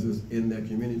organizers in their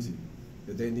community,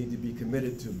 that they need to be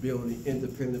committed to building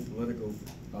independent political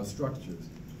structures.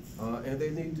 And they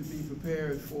need to be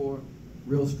prepared for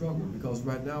real struggle, because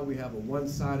right now we have a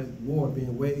one-sided war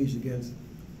being waged against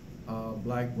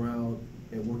black, brown,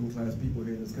 and working class people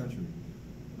here in this country.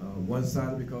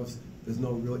 One-sided because there's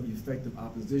no real effective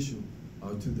opposition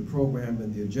to the program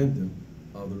and the agenda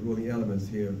of the ruling elements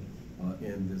here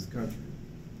in this country.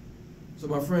 So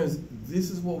my friends,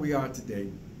 this is what we are today.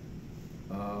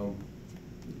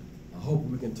 I hope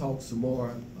we can talk some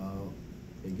more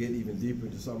and get even deeper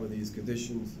into some of these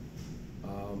conditions.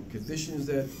 Conditions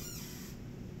that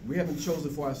we haven't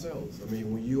chosen for ourselves. I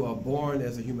mean, when you are born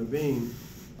as a human being,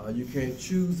 you can't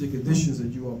choose the conditions that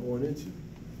you are born into.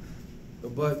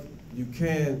 But you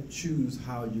can choose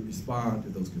how you respond to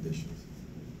those conditions.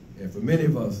 And for many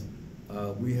of us,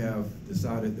 we have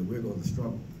decided that we're going to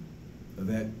struggle,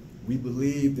 that we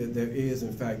believe that there is,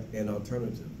 in fact, an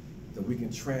alternative, that we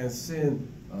can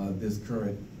transcend this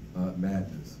current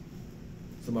madness.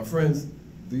 So my friends,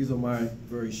 these are my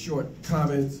very short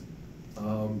comments.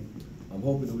 I'm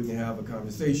hoping that we can have a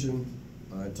conversation,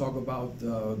 talk about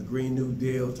the Green New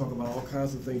Deal, talk about all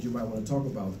kinds of things you might want to talk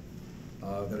about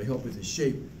that are helping to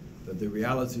shape the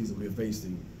realities that we're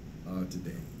facing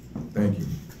today. Thank you.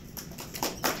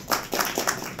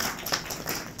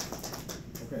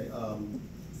 Okay.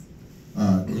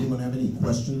 Anyone have any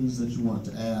questions that you want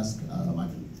to ask? I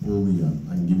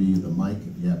can give you the mic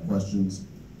if you have questions.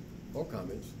 Or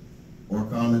comments. Or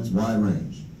comments, wide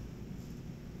range.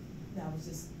 No, I was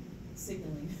just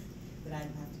signaling that I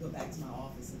didn't have to go back to my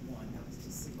office at 1. I was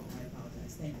just signaling. I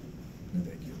apologize. Thank you.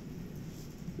 Thank you.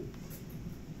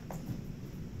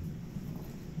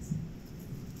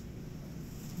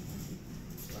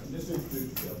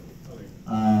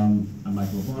 I'm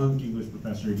Michael LeBlanc, English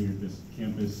professor here at this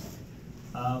campus.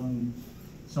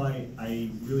 So I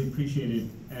really appreciated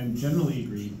and generally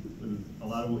agree with a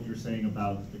lot of what you're saying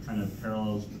about the kind of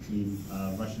parallels between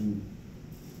Russian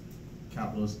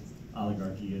capitalist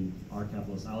oligarchy and our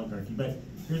capitalist oligarchy. But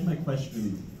here's my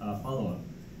question, follow-up.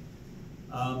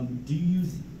 Would you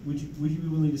be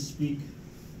willing to speak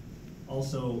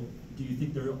also, do you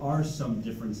think there are some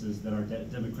differences that our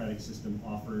democratic system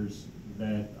offers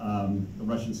that the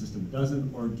Russian system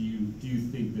doesn't, or do you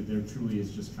think that there truly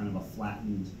is just kind of a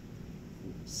flattened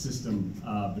system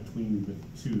between the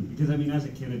two? Because I mean, as a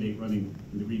candidate running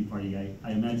in the Green Party,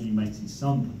 I imagine you might see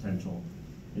some potential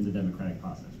in the democratic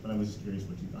process, but I was just curious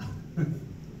what you thought.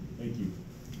 Thank you.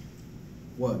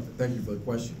 Well, thank you for the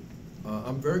question.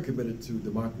 I'm very committed to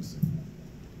democracy,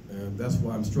 and that's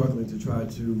why I'm struggling to try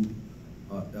to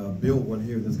build one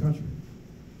here in this country.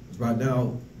 Because right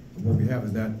now, what we have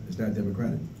is not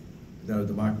democratic. It's not a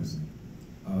democracy.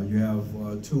 You have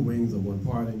two wings of one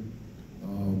party.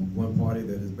 One party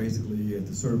that is basically at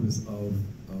the service of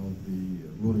the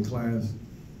ruling class,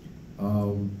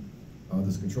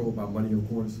 that's controlled by money, of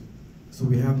course. So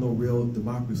we have no real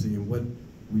democracy. And what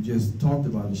we just talked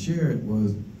about and shared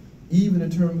was, even in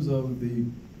terms of the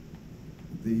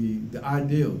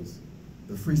ideals,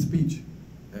 the free speech,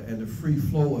 and the free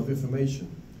flow of information,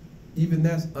 even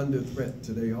that's under threat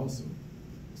today also.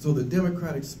 So the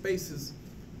democratic spaces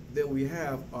that we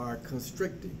have are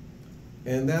constricting.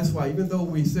 And that's why, even though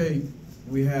we say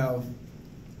we have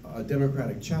a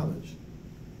democratic challenge,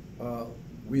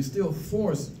 we're still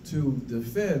forced to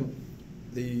defend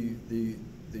the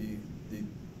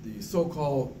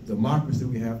so-called democracy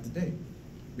we have today,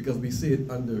 because we see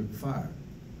it under fire.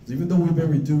 So even though we've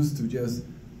been reduced to just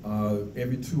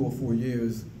every 2 or 4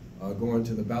 years going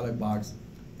to the ballot box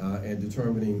and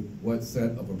determining what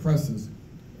set of oppressors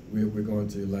we're going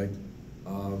to elect,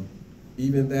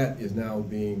 even that is now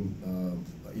being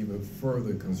even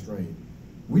further constrained.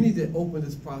 We need to open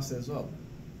this process up.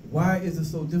 Why is it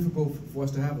so difficult for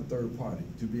us to have a third party,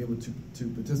 to be able to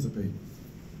participate?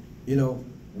 You know,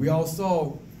 we all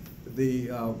saw the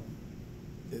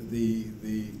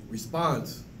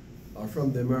response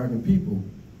from the American people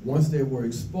once they were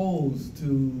exposed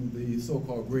to the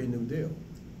so-called Green New Deal.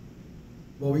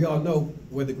 Well, we all know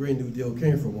where the Green New Deal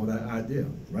came from, or that idea,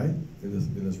 right? In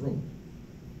this room.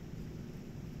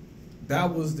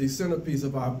 That was the centerpiece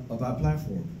of our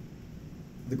platform.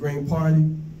 The Green Party,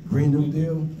 Green New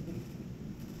Deal,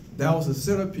 that was the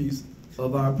centerpiece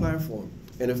of our platform.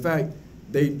 And in fact,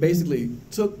 they basically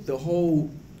took the whole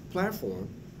platform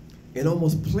and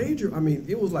almost plagiarized. I mean,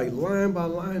 it was like line by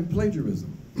line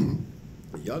plagiarism.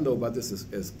 Y'all know about this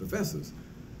as professors.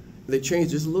 They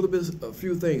changed just a little bit, a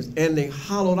few things, and they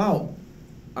hollowed out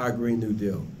our Green New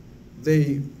Deal.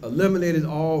 They eliminated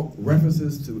all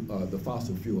references to the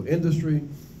fossil fuel industry,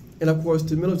 and of course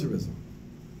to militarism.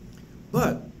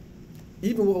 But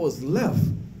even what was left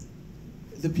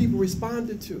the people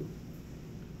responded to.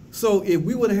 So if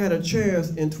we would have had a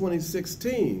chance in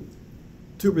 2016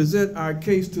 to present our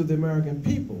case to the American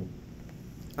people,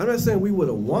 I'm not saying we would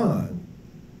have won,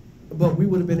 but we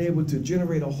would have been able to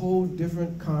generate a whole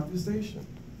different conversation,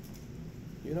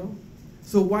 you know?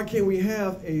 So why can't we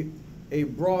have a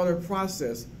broader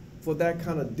process for that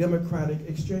kind of democratic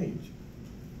exchange?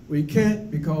 We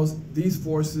can't, because these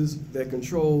forces that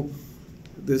control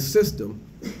this system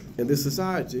and this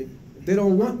society, they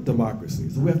don't want democracy,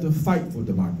 so we have to fight for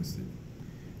democracy.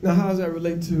 Now, how does that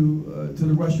relate to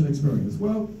the Russian experience?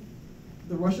 Well,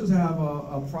 the Russians have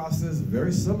a process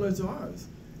very similar to ours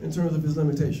in terms of its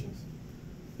limitations.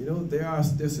 You know,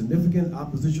 there's significant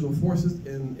oppositional forces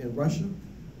in Russia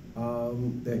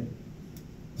that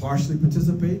partially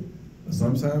participate.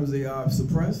 Sometimes they are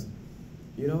suppressed,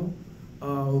 you know.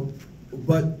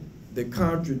 But the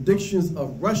contradictions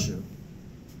of Russia,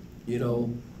 you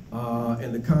know,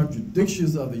 and the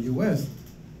contradictions of the U.S.,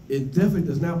 it definitely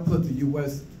does not put the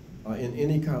U.S. In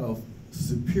any kind of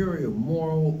superior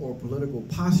moral or political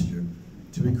posture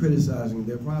to be criticizing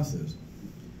their process.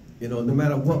 You know, no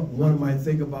matter what one might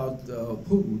think about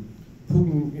Putin,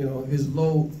 you know, his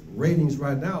low ratings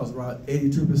right now is around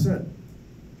 82%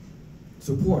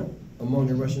 support among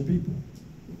the Russian people,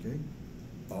 okay?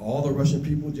 All the Russian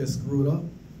people just screwed up.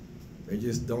 They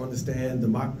just don't understand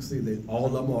democracy. All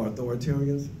of them are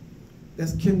authoritarians.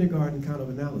 That's kindergarten kind of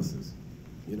analysis,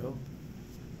 you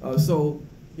know? So,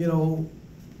 you know,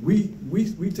 we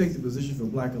take the position from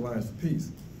Black Alliance for Peace,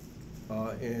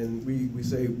 and we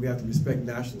say we have to respect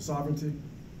national sovereignty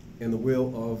and the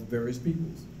will of various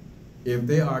peoples. If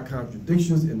there are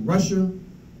contradictions in Russia,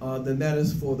 then that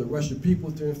is for the Russian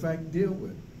people to in fact deal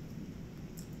with.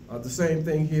 The same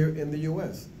thing here in the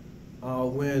U.S.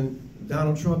 When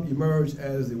Donald Trump emerged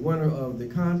as the winner of the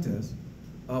contest,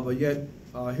 but yet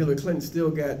Hillary Clinton still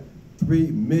got 3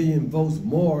 million votes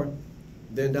more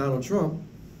than Donald Trump.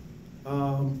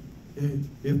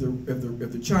 If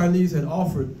the Chinese had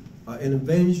offered an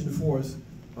invasion force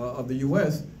of the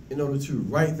U.S. in order to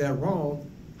right that wrong,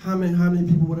 how many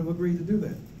people would have agreed to do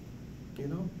that? You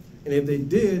know, and if they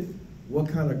did, what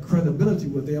kind of credibility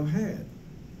would they have had?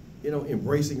 You know,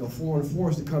 embracing a foreign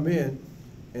force to come in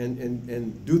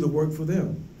and do the work for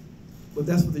them. But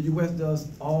that's what the U.S. does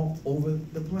all over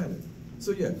the planet.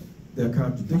 So yeah, there are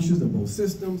contradictions in both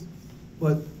systems,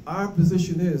 but our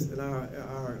position is, and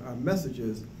our message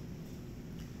is,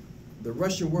 the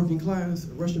Russian working class,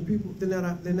 the Russian people, they're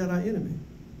not our enemy.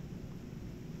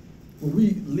 When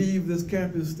we leave this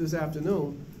campus this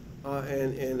afternoon,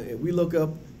 and we look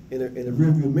up in a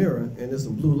rearview mirror and there's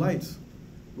some blue lights,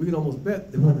 we can almost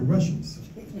bet they won't be Russians.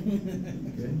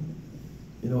 Okay?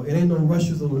 You know, it ain't no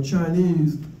Russians or no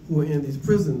Chinese who are in these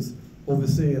prisons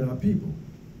overseeing our people.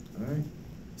 All right?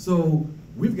 So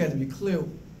we've got to be clear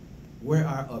where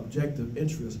our objective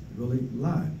interests really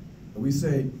lie. And we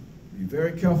say, be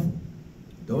very careful.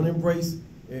 Don't embrace.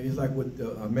 It's like what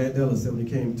Mandela said when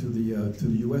he came to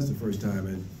the U.S. the first time,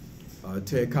 and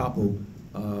Ted Koppel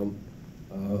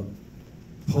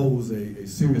posed a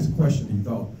serious question, he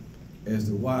thought, as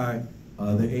to why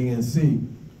the ANC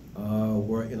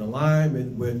were in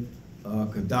alignment with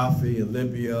Gaddafi in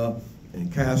Libya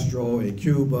and Castro in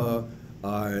Cuba,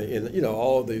 and you know,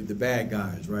 all the bad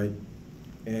guys, right?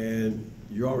 And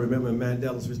you all remember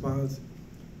Mandela's response?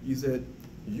 He said,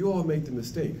 you all make the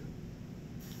mistake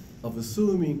of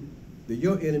assuming that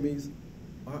your enemies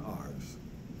are ours.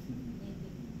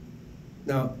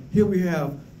 Now, here we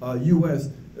have a U.S.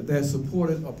 that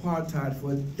supported apartheid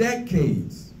for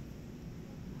decades.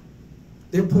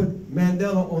 They put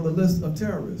Mandela on the list of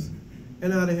terrorists.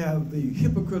 And now they have the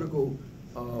hypocritical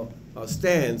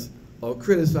stance of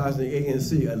criticizing the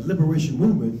ANC, a liberation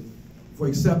movement, for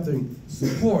accepting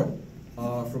support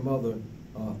from other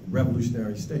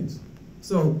revolutionary states.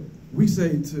 So we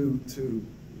say to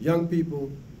young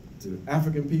people, to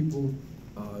African people,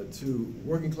 to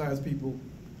working class people,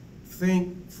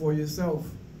 think for yourself.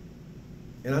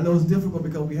 And I know it's difficult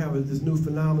because we have this new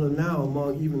phenomenon now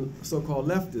among even so-called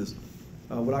leftists,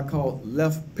 what I call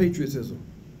left patriotism.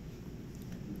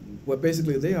 What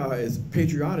basically they are as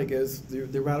patriotic as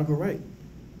the radical right.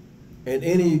 And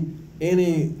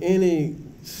any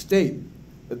state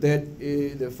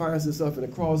that finds itself in the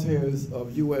crosshairs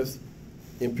of U.S.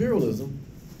 imperialism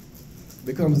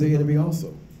becomes the enemy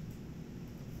also.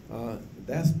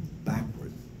 That's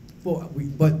backward. But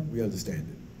we understand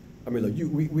it. I mean, look,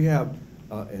 we have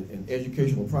an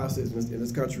educational process in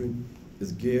this country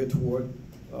that's geared toward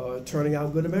turning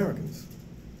out good Americans,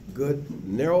 good,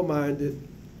 narrow-minded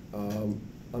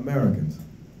Americans.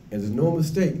 And there's no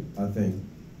mistake, I think,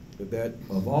 that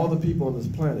of all the people on this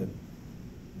planet,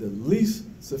 the least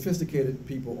sophisticated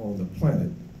people on the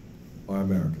planet are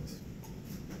Americans.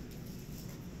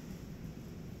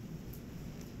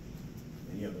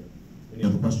 Any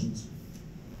other questions?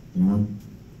 Anyone?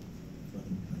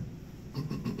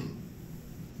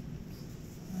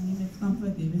 My name is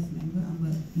Comfort Davis Member. I'm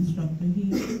an instructor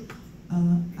here.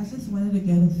 I just wanted to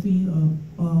get a feel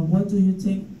of what do you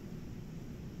think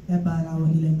about our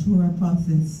electoral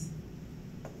process?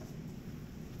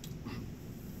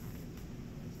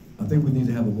 I think we need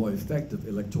to have a more effective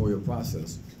electoral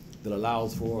process that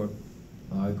allows for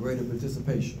greater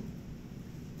participation.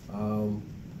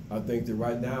 I think that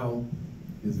right now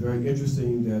it's very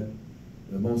interesting that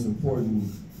the most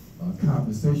important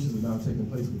conversations are now taking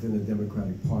place within the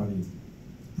Democratic Party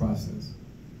process.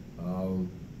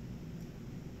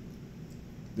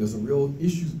 There's some real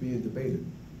issues being debated,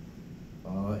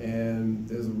 and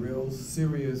there's a real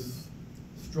serious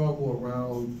struggle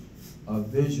around a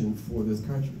vision for this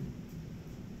country.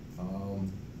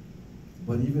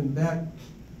 But even that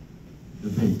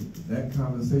debate, that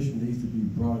conversation needs to be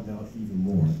broadened out even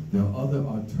more. There are other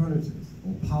alternatives,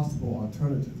 or possible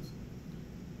alternatives,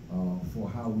 for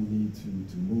how we need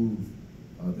to move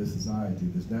this society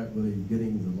that's not really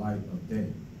getting the light of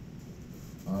day.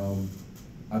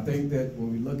 I think that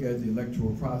when we look at the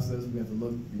electoral process, we have to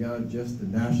look beyond just the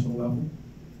national level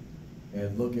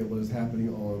and look at what is happening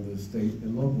on the state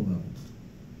and local levels.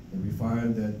 And we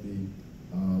find that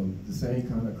the same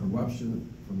kind of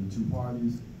corruption from the two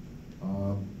parties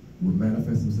will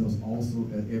manifest themselves also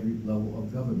at every level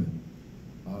of government.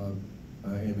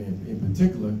 And in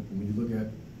particular, when you look at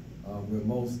where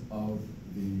most of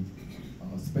the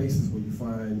spaces where you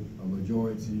find a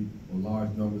majority or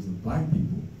large numbers of black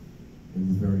people in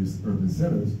these various urban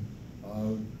centers,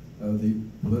 the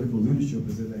political leadership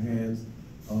is in the hands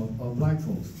of black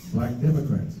folks, black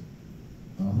Democrats,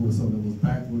 who are some of the most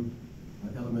backward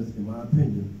elements, in my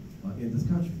opinion, in this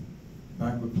country.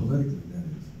 Backward politically, that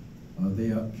is.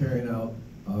 They are carrying out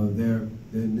their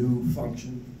new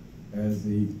function as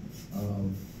the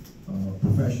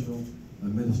professional,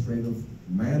 administrative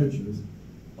managers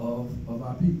of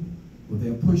our people. But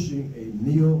they're pushing a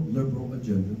neoliberal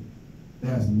agenda that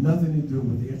has nothing to do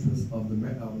with the interests of the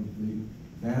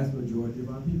vast majority of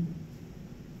our people.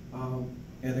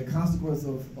 And the consequence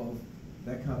of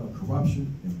that kind of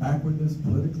corruption and backwardness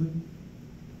politically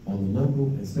on the local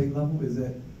and state level is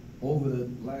that over the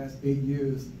last 8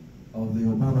 years of the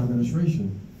Obama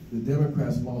administration, the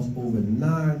Democrats lost over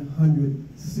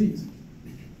 900 seats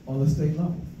on the state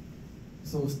level.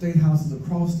 So state houses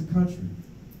across the country,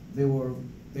 they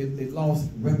lost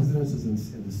representatives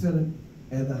in the Senate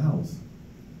and the House.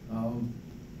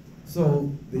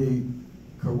 So the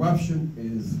corruption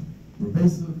is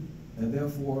pervasive, and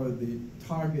therefore the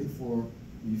target for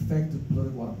effective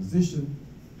political opposition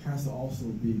has to also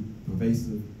be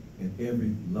pervasive at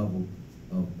every level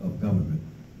of government.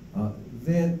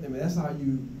 That's how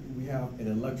we have an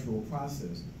electoral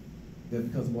process that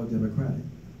becomes more democratic.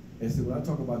 And so when I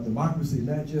talk about democracy,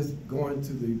 not just going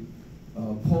to the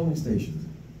polling stations.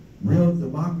 Real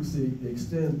democracy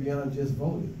extends beyond just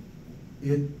voting.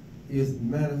 It is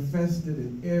manifested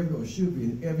in every, or should be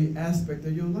in every aspect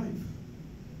of your life.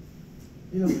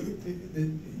 You know,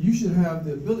 you should have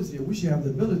the ability, or we should have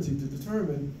the ability to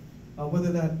determine whether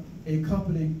or not a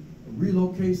company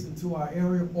relocates into our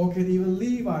area or can even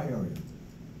leave our area.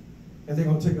 And they're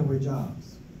going to take away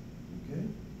jobs. Okay?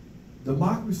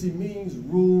 Democracy means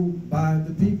rule by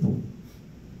the people.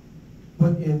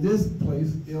 But in this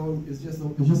place, you know, it's just a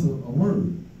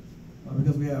word,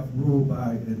 because we have rule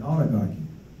by an oligarchy,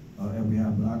 and we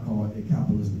have what I call a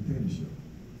capitalist dictatorship.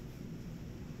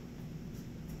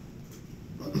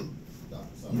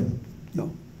 Yes.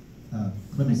 No.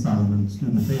 Clement Solomon,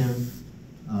 Student Affairs.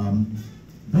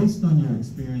 Based on your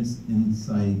experience,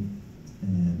 insight,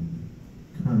 and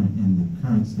the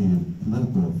current state of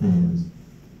political affairs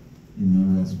in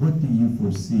the U.S., what do you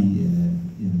foresee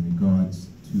in regards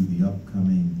to the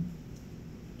upcoming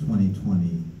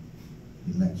 2020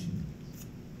 election?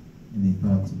 Any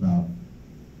thoughts about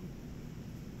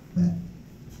that?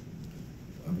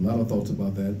 I have a lot of thoughts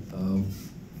about that.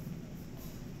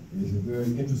 It's a very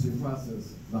interesting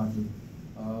process, Doctor.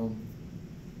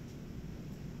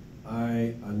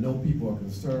 I know people are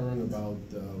concerned about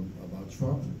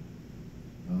Trump,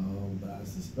 but I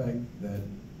suspect that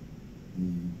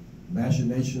the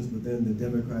machinations within the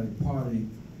Democratic Party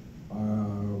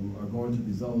are going to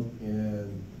result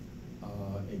in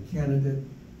a candidate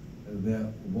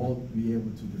that won't be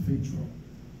able to defeat Trump.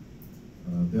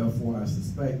 Therefore, I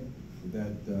suspect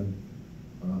that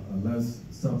unless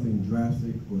something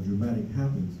drastic or dramatic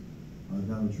happens,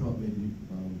 Donald Trump may be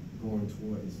going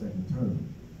toward a second term.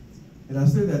 And I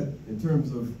say that in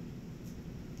terms of,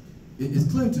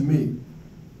 it's clear to me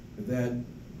that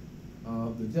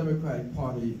the Democratic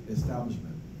Party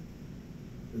establishment,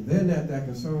 they're not that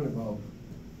concerned about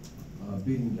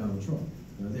beating Donald Trump.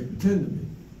 Now, they pretend to be.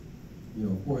 You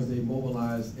know, of course, they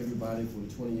mobilized everybody for the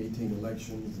 2018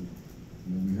 elections. And,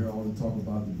 you know, we hear all the talk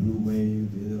about the blue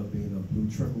wave. They ended up being a blue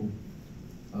trickle.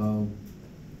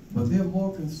 But they're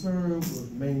more concerned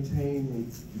with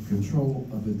maintaining the control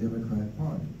of the Democratic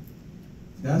Party.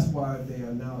 That's why they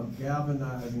are now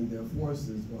galvanizing their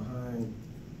forces behind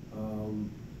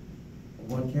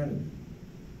one candidate,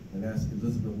 and that's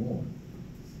Elizabeth Warren.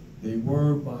 They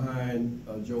were behind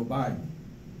Joe Biden.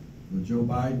 But Joe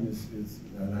Biden is,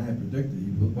 and I had predicted he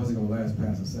wasn't going to last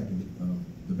past the second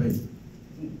debate.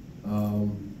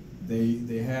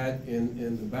 They had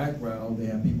in the background, they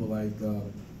had people like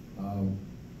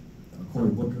Cory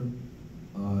Booker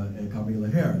and Kamala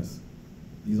Harris.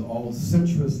 These are all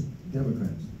centrist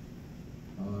Democrats.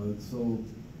 So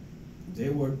they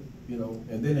were, you know,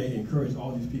 and then they encouraged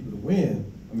all these people to win,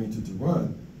 to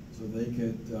run, so they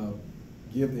could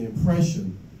give the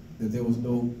impression that there was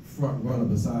no front runner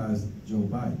besides Joe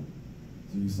Biden.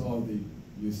 So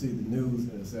you see the news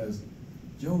and it says,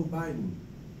 Joe Biden,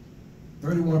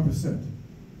 31%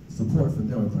 support for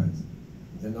Democrats.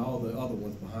 Then all the other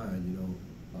ones behind, you know,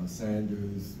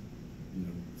 Sanders, you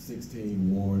know,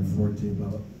 16, Warren, 14, blah,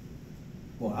 blah.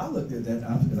 Well, I looked at that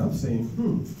and I'm saying,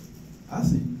 I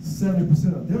see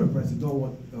 70% of Democrats that don't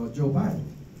want Joe Biden.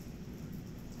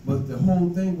 But the whole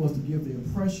thing was to give the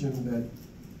impression that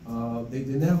they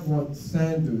did not want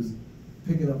Sanders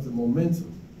picking up the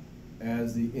momentum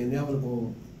as the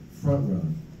inevitable front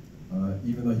runner,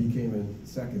 even though he came in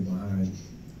second behind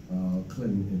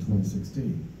Clinton in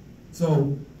 2016.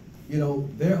 So, you know,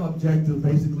 their objective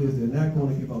basically is they're not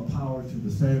going to give up power to the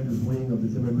Sanders wing of the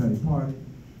Democratic Party,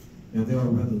 and they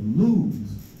would rather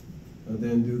lose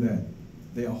than do that.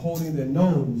 They are holding their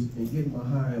nose and getting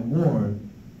behind Warren.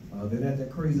 They're not that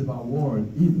crazy about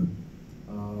Warren either,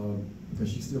 because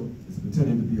she still is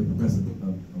pretending to be a progressive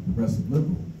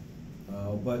liberal.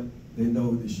 But they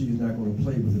know that she's not going to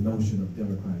play with the notion of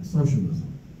democratic socialism.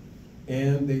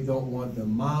 And they don't want the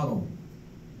model,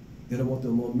 they don't want the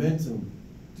momentum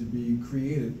to be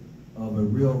created of a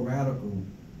real radical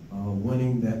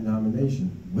winning that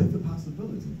nomination with the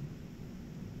possibility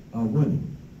of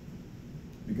winning.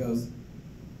 Because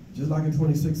just like in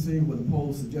 2016 when the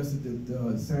polls suggested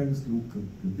that Sanders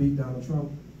could beat Donald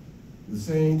Trump, the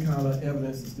same kind of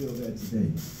evidence is still there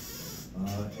today.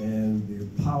 And the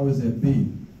powers that be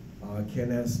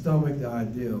cannot stomach the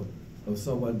idea of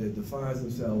someone that defines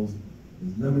themselves,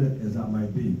 as limited as I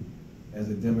might be, as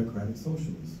a democratic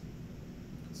socialist.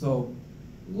 So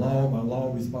my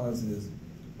long response is,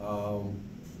 I'm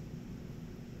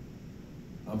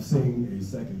seeing a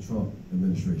second Trump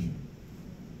administration.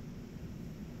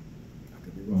 I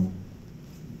could be wrong.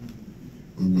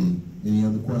 Any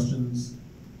other questions?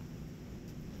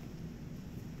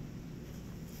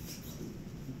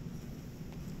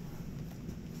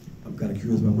 I'm kind of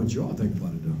curious about what you all think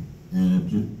about it, though. And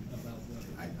if you,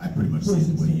 I pretty much see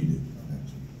it the way you do.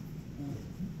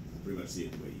 Pretty much see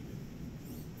it the way you do.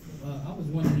 I was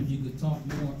wondering if you could talk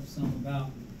some about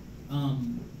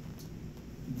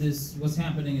what's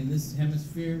happening in this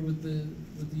hemisphere with the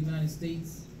United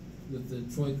States, with the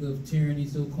troika of tyranny,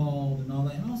 so-called, and all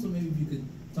that, and also maybe if you could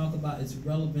talk about its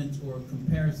relevance or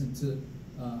comparison to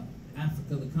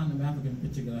Africa, the continent of Africa in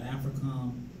particular,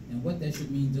 AFRICOM, and what that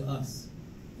should mean to us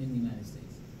in the United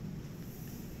States.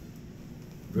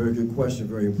 Very good question,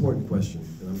 very important question,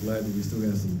 and I'm glad that we still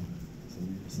have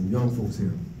some young folks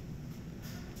here.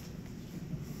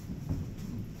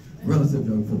 Relative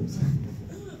young folks.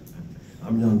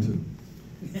 I'm young too.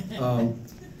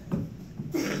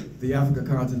 The Africa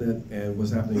continent and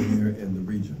what's happening here in the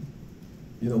region.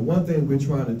 You know, one thing we're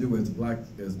trying to do as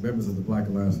members of the Black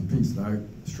Alliance for Peace, and I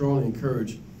strongly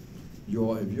encourage you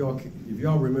all, if y'all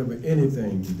remember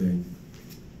anything today,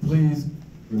 please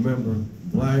remember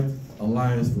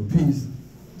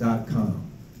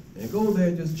blackallianceforpeace.com. And go there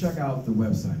and just check out the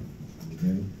website, okay?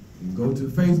 You can go to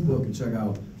Facebook and check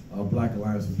out Black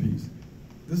Alliance for Peace.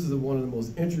 This is one of the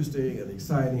most interesting and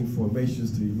exciting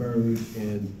formations to emerge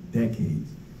in decades.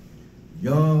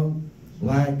 Young,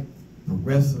 black,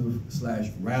 progressive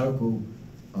 / radical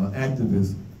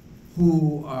activists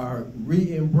who are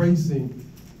re-embracing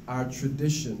our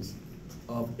traditions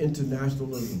of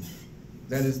internationalism.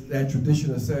 That is that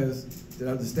tradition that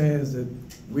understands that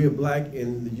we are black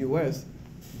in the US,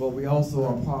 but we also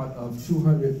are part of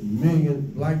 200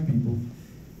 million black people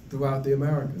throughout the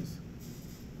Americas,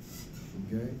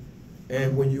 okay?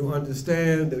 And when you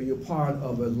understand that you're part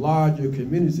of a larger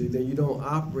community, then you don't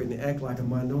operate and act like a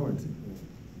minority.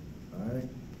 All right?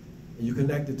 And you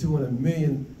connect the 200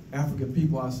 million African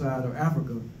people outside of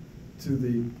Africa to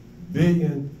the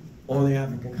billion on the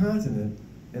African continent,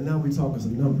 and now we're talking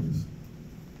some numbers.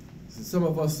 So some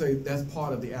of us say that's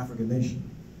part of the African nation.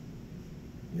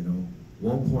 You know,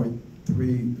 1.3 to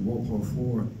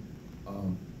 1.4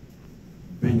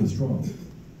 billion strong.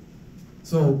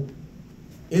 So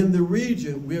in the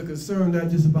region, we are concerned not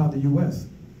just about the U.S.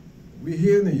 We're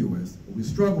here in the U.S., we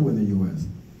struggle in the U.S.,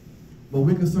 but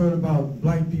we're concerned about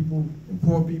black people and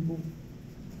poor people,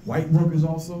 white workers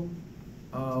also,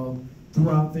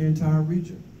 throughout the entire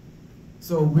region.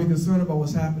 So we're concerned about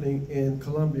what's happening in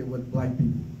Colombia with black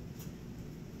people.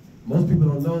 Most people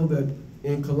don't know that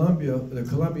in Colombia, that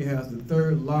Colombia has the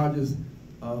third largest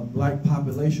black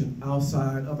population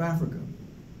outside of Africa.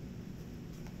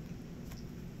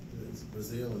 It's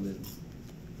Brazil and then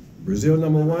Brazil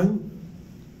 #1,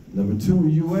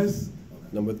 #2 U.S.,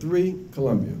 #3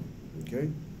 Colombia, okay?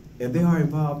 And they are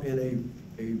involved in a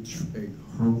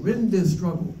horrendous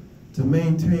struggle to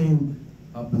maintain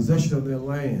possession of their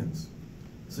lands.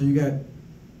 So you got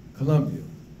Colombia.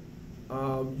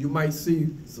 You might see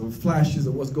some flashes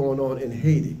of what's going on in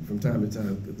Haiti from time to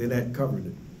time, but they're not covering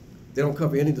it. They don't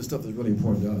cover any of the stuff that's really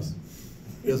important to us.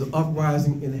 There's an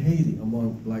uprising in Haiti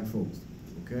among black folks,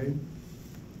 okay?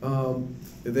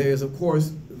 There's, of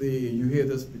course, you hear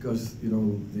this because, you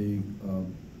know, the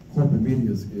corporate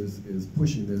media is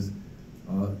pushing this,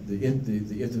 the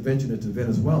intervention into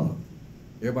Venezuela.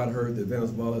 Everybody heard that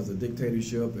Venezuela is a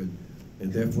dictatorship,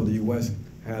 and therefore the U.S.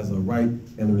 has a right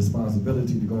and a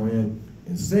responsibility to go in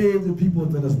and save the people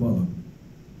of Venezuela,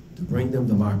 to bring them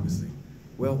democracy.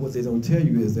 Well, what they don't tell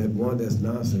you is that, one, that's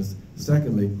nonsense.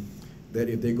 Secondly, that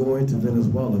if they go into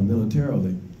Venezuela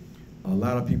militarily, a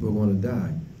lot of people are going to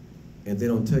die. And they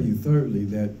don't tell you, thirdly,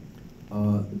 that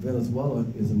Venezuela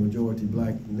is a majority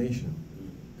black nation.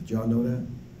 Did y'all know that?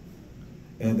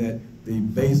 And that the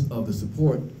base of the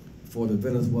support for the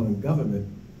Venezuelan government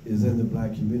is in the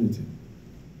black community.